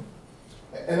weeks.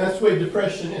 And that's the way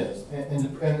depression is.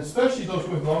 And especially those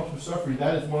with long-term suffering,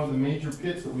 that is one of the major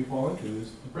pits that we fall into is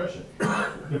depression.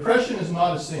 Depression is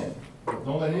not a sin.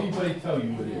 Don't let anybody tell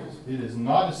you it is. It is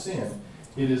not a sin.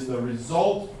 It is the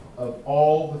result of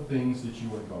all the things that you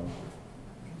are going through.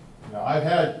 Now, I've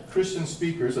had Christian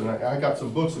speakers, and I got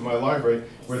some books in my library,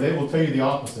 where they will tell you the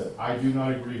opposite. I do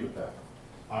not agree with that.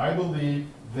 I believe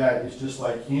that it's just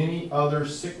like any other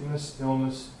sickness,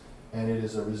 illness, and it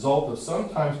is a result of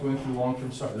sometimes going through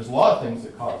long-term suffering. There's a lot of things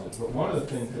that cause it, but one of the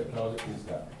things that causes it is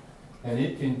that. And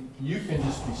you can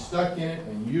just be stuck in it,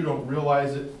 and you don't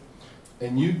realize it,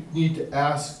 and you need to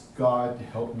ask God to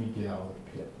help me get out of the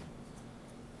pit.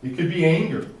 It could be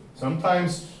anger.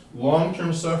 Sometimes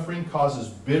long-term suffering causes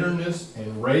bitterness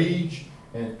and rage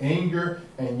and anger,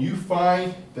 and you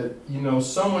find that,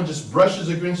 someone just brushes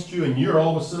against you, and you're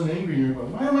all of a sudden angry, and you're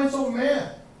going, why am I so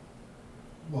mad?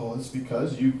 Well, it's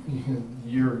because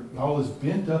you're all this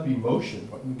bent up emotion.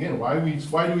 Again, why do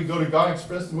we go to God and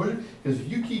express emotion? Because if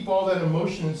you keep all that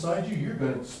emotion inside you, you're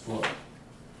going to explode.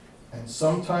 And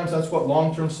sometimes that's what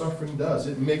long-term suffering does.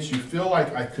 It makes you feel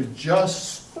like I could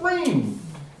just scream.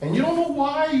 And you don't know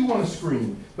why you want to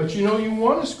scream, but you know you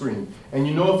want to scream. And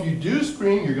you know if you do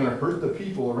scream, you're going to hurt the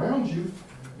people around you.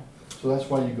 So that's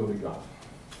why you go to God.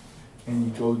 And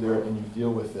you go there and you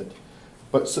deal with it.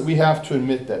 But so we have to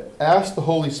admit that. Ask the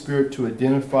Holy Spirit to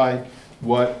identify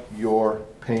what your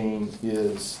pain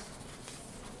is.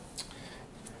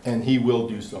 And He will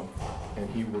do so. And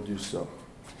He will do so.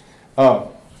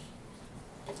 And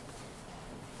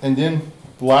then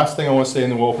the last thing I want to say,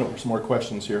 and then we'll open up for some more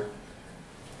questions here.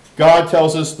 God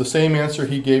tells us the same answer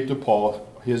He gave to Paul.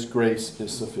 His grace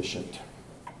is sufficient.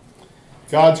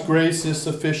 God's grace is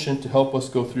sufficient to help us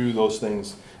go through those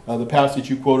things. The passage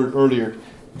you quoted earlier,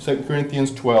 2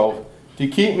 Corinthians 12. To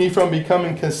keep me from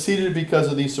becoming conceited because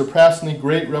of these surpassingly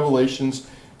great revelations,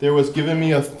 there was given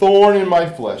me a thorn in my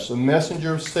flesh, a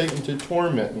messenger of Satan to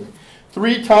torment me.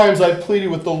 3 times I pleaded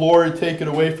with the Lord to take it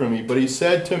away from me, but He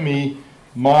said to me,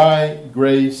 my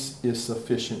grace is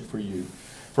sufficient for you.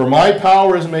 For my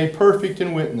power is made perfect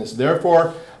in weakness.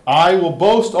 Therefore, I will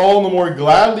boast all the more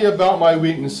gladly about my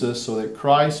weaknesses, so that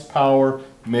Christ's power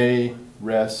may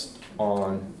rest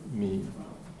on me.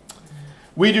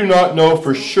 We do not know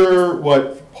for sure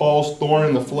what Paul's thorn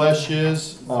in the flesh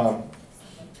is.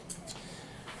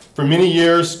 For many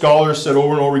years, scholars said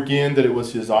over and over again that it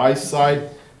was his eyesight.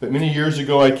 But many years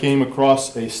ago, I came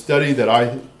across a study that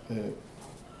I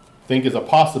think is a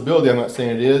possibility. I'm not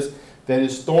saying it is. That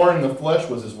his thorn in the flesh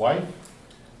was his wife.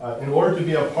 In order to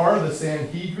be a part of the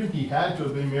Sanhedrin, he had to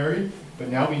have been married. But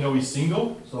now we know he's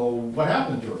single. So what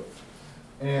happened to her?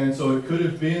 And so it could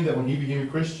have been that when he became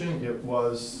a Christian, it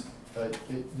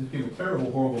became a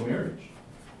terrible, horrible marriage.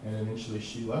 And eventually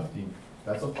she left him.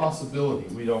 That's a possibility.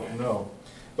 We don't know.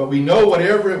 But we know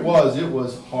whatever it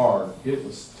was hard. It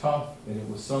was tough, and it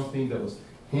was something that was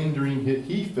hindering,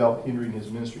 he felt hindering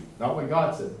his ministry. Not what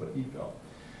God said, but he felt.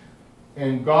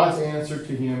 And God's answer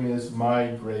to him is,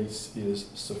 my grace is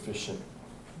sufficient.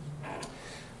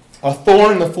 A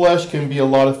thorn in the flesh can be a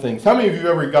lot of things. How many of you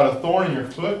ever got a thorn in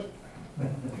your foot?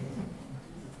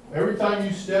 Every time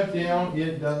you step down,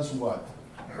 it does what?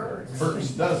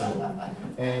 Hurts, doesn't it?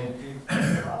 And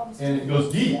it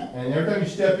goes deep. And every time you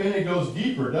step in, it goes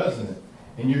deeper, doesn't it?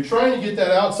 And you're trying to get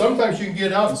that out. Sometimes you can get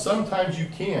it out, and sometimes you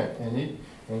can't.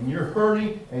 And you're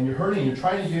hurting, and you're hurting. You're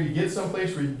trying to maybe get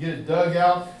someplace where you can get it dug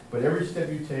out, but every step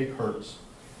you take hurts.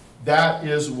 That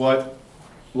is what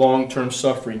long-term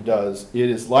suffering does. It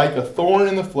is like a thorn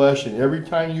in the flesh, and every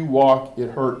time you walk,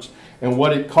 it hurts. And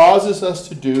what it causes us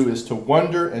to do is to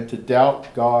wonder and to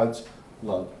doubt God's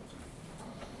love.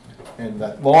 And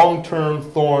that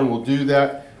long-term thorn will do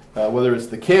that, whether it's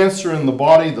the cancer in the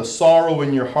body, the sorrow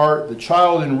in your heart, the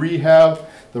child in rehab,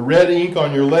 the red ink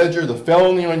on your ledger, the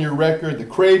felony on your record, the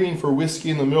craving for whiskey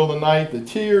in the middle of the night, the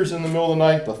tears in the middle of the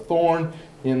night, the thorn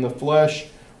in the flesh.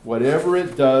 Whatever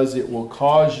it does, it will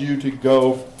cause you to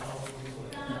go,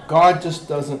 God just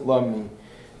doesn't love me.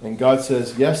 And God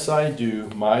says, yes, I do.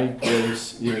 My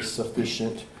grace is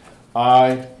sufficient.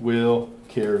 I will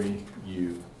carry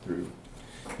you through.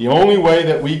 The only way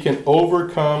that we can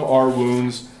overcome our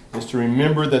wounds is to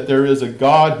remember that there is a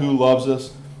God who loves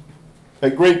us.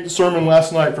 That great sermon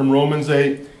last night from Romans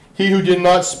 8, he who did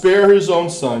not spare his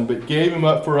own son, but gave him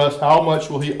up for us, how much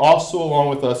will he also, along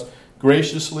with us,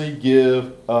 graciously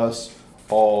give us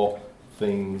all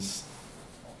things?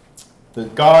 The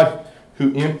God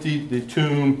who emptied the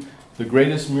tomb, the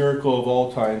greatest miracle of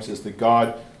all times, is the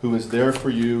God who is there for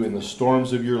you in the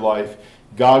storms of your life.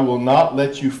 God will not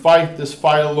let you fight this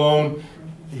fight alone.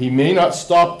 He may not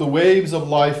stop the waves of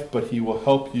life, but he will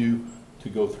help you to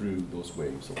go through those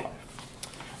waves of life.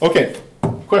 Okay,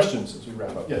 questions as we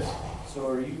wrap up? Yes? So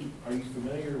are you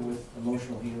familiar with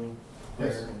emotional healing prayer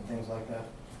Yes. and things like that?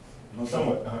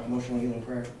 Somewhat. Emotional healing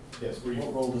prayer? Yes.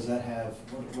 What role does that have?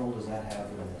 What role does that have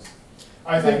in this?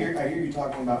 I think I hear you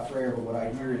talking about prayer, but what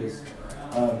I hear is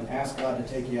ask God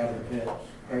to take you out of the pit.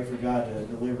 Pray for God to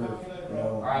deliver,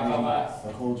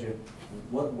 maybe hold you.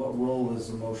 What role does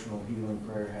emotional healing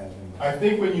prayer have in this? I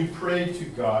think when you pray to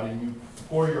God and you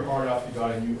pour your heart out to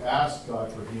God and you ask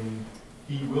God for healing,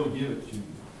 he will give it to you.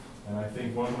 And I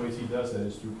think one of the ways he does that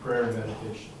is through prayer and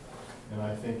meditation. And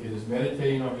I think it is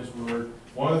meditating on his word.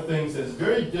 One of the things that's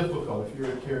very difficult if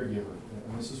you're a caregiver,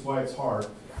 and this is why it's hard,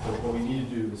 but what we need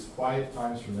to do is quiet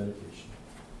times for meditation.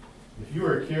 If you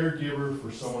are a caregiver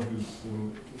for someone who's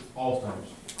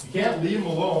Alzheimer's, you can't leave them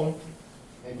alone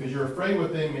because you're afraid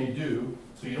what they may do,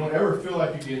 so you don't ever feel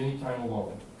like you get any time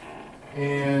alone.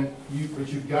 But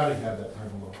you've got to have that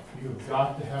time alone. You've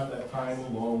got to have that time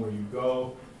alone where you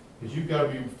go, because you've got to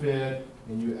be fed,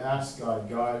 and you ask God,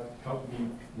 God, help me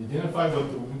identify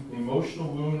what the emotional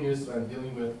wound is that I'm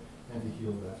dealing with, and to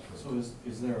heal that. So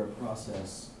is there a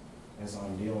process as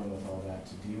I'm dealing with all that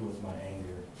to deal with my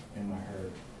anger and my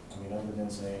hurt? I mean, other than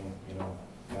saying,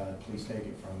 God, please take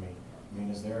it from me. I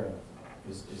mean, is there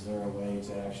a way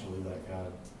to actually let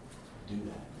God do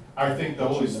that? I think the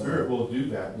Holy Spirit will do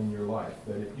that in your life.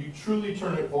 That if you truly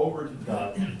turn it over to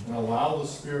God and allow the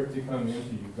Spirit to come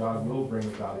into you, God will bring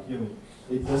about a healing.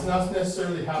 It does not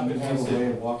necessarily happen. Do you have a way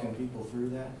of walking people through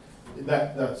that?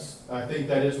 I think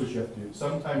that is what you have to do.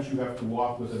 Sometimes you have to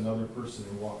walk with another person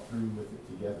and walk through with it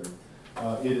together.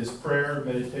 It is prayer,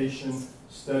 meditation,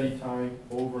 study time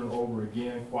over and over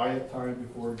again, quiet time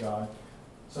before God.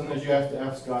 Sometimes you have to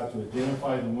ask God to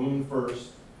identify the wound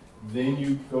first. Then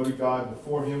you go to God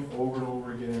before him over and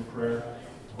over again in prayer.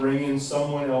 Bring in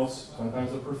someone else,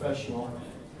 sometimes a professional,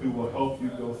 who will help you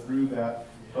go through that,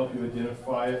 help you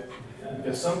identify it.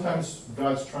 Because sometimes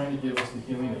God's trying to give us the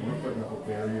healing and we're putting up a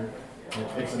barrier. And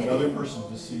it takes another person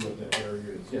to see what that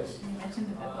barrier is. Yes? You mentioned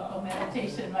the biblical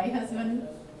meditation. My husband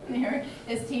here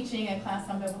is teaching a class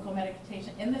on biblical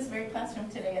meditation in this very classroom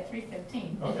today at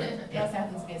 3:15. Okay. He also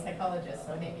happens to be a psychologist,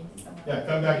 so maybe someone. Yeah,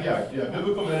 come back. Yeah.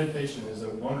 Biblical meditation is a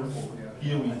wonderful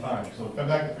healing time. So come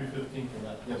back at 3:15 for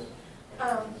that. Yes.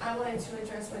 I wanted to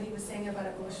address what he was saying about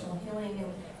emotional healing,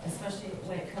 and especially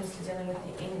when it comes to dealing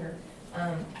with the anger.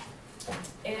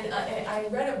 And I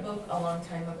read a book a long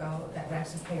time ago that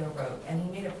Max Lucado wrote, and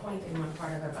he made a point in one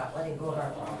part of it about letting go of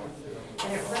our problems.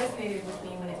 And it resonated with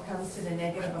me when it comes to the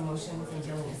negative emotions and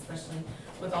dealing especially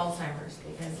with Alzheimer's,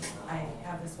 because I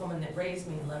have this woman that raised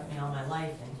me and loved me all my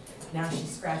life, and now she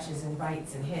scratches and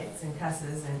bites and hits and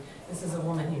cusses, and this is a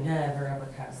woman who never ever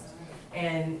cussed.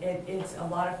 And it's a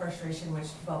lot of frustration which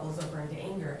bubbles over into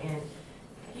anger. And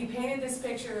he painted this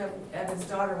picture of his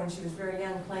daughter when she was very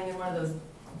young, playing in one of those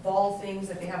ball things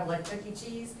that they have like Chuck E.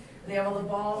 Cheese. They have all the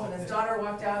balls, and his daughter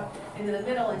walked out into the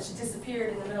middle, and she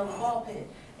disappeared in the middle of the ball pit.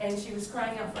 And she was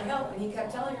crying out for help, and he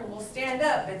kept telling her, well, stand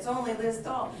up, it's only Liz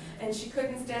Dahl. And she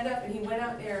couldn't stand up, and he went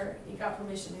out there, he got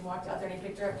permission, he walked out there and he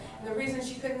picked her up. And the reason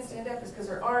she couldn't stand up is because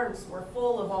her arms were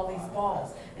full of all these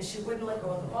balls, and she wouldn't let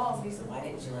go of the balls. And he said, why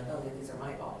didn't you let go? These are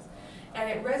my balls. And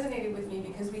it resonated with me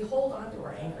because we hold on to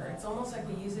our anger. It's almost like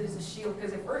we use it as a shield,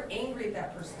 because if we're angry at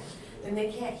that person, then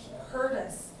they can't hurt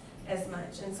us as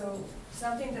much. And so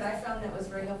something that I found that was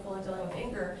very helpful in dealing with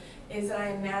anger is that I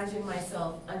imagine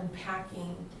myself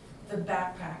unpacking the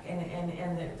backpack, and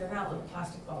they're not little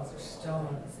plastic balls, they're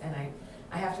stones, and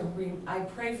I have to I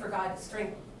pray for God's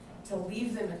strength to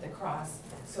leave them at the cross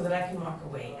so that I can walk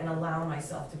away and allow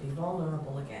myself to be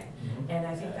vulnerable again. And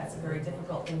I think that's a very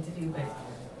difficult thing to do, but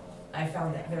I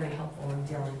found that very helpful in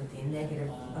dealing with the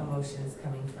negative emotions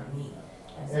coming from me.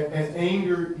 And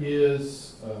anger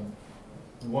is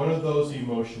one of those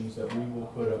emotions that we will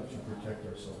put up to protect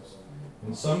ourselves.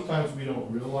 And sometimes we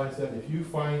don't realize that. If you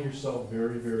find yourself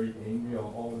very, very angry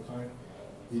all the time,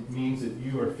 it means that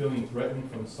you are feeling threatened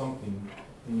from something,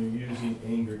 and you're using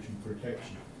anger to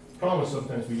protect you. The problem is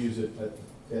sometimes we use it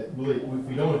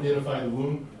we don't identify the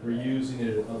wound, we're using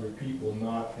it at other people,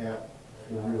 not at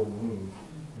the real wound.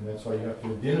 And that's why you have to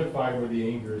identify where the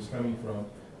anger is coming from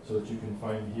so that you can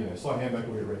find the healing. I saw a hand back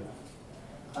over here, Ray.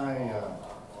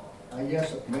 I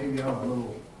guess maybe I'm a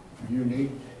little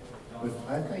unique, but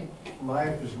I think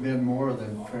life has been more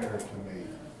than fair to me.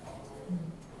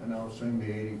 And I'll soon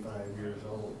be 85 years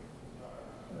old.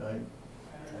 I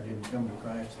didn't come to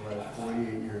Christ till I was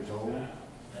 48 years old,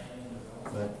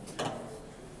 but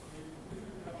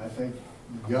I think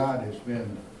God has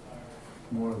been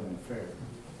more than fair.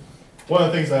 One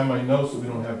of the things I have in my notes that we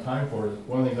don't have time for is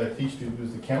one of the things I teach people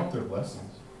is to count their blessings.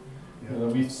 You know,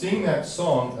 we sing that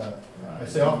song. I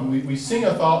say often we sing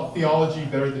a theology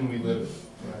better than we live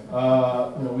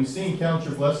it. We sing count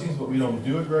your blessings, but we don't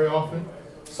do it very often.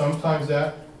 Sometimes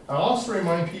that. I also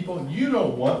remind people, you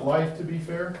don't want life to be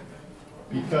fair,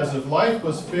 because if life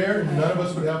was fair, none of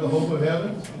us would have the hope of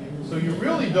heaven. So you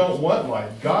really don't want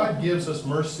life. God gives us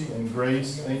mercy and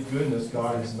grace. Thank goodness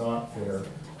God is not fair,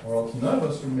 or else none of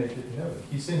us would make it to heaven.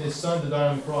 He sent His Son to die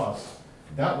on the cross.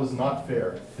 That was not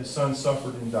fair. His Son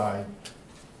suffered and died.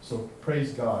 So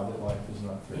praise God that life is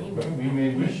not fair. But we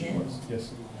may wish it was.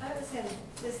 Yes. I was in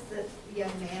just the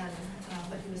young man,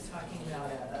 but he was talking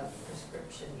about a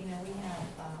prescription. You know, we have,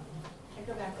 I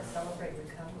go back to Celebrate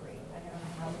Recovery. I don't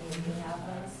know how many of you have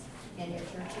those in your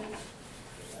churches,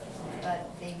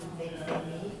 but they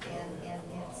meet and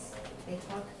they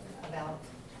talk about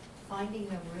finding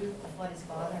the root of what is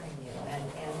bothering you. And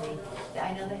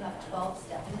I know they have 12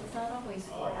 steps, and it's not always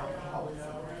for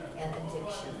alcoholism and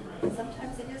addiction.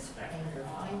 Sometimes it is for anger,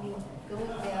 going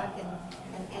back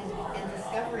and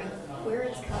discovering where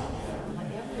it's coming from,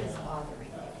 whatever is bothering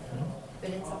you. But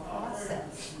it's a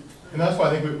process. And that's why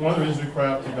I think one of the reasons we cry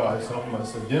out to God is helping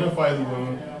us identify the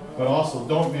wound, but also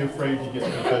don't be afraid to get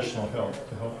professional help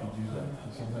to help you do that.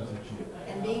 Sometimes that's you.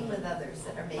 And being with others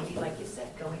that are maybe, like you said,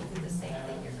 going through the same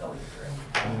thing you're going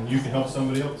through. And you can help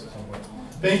somebody else at some point.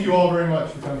 Thank you all very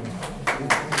much for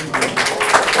coming.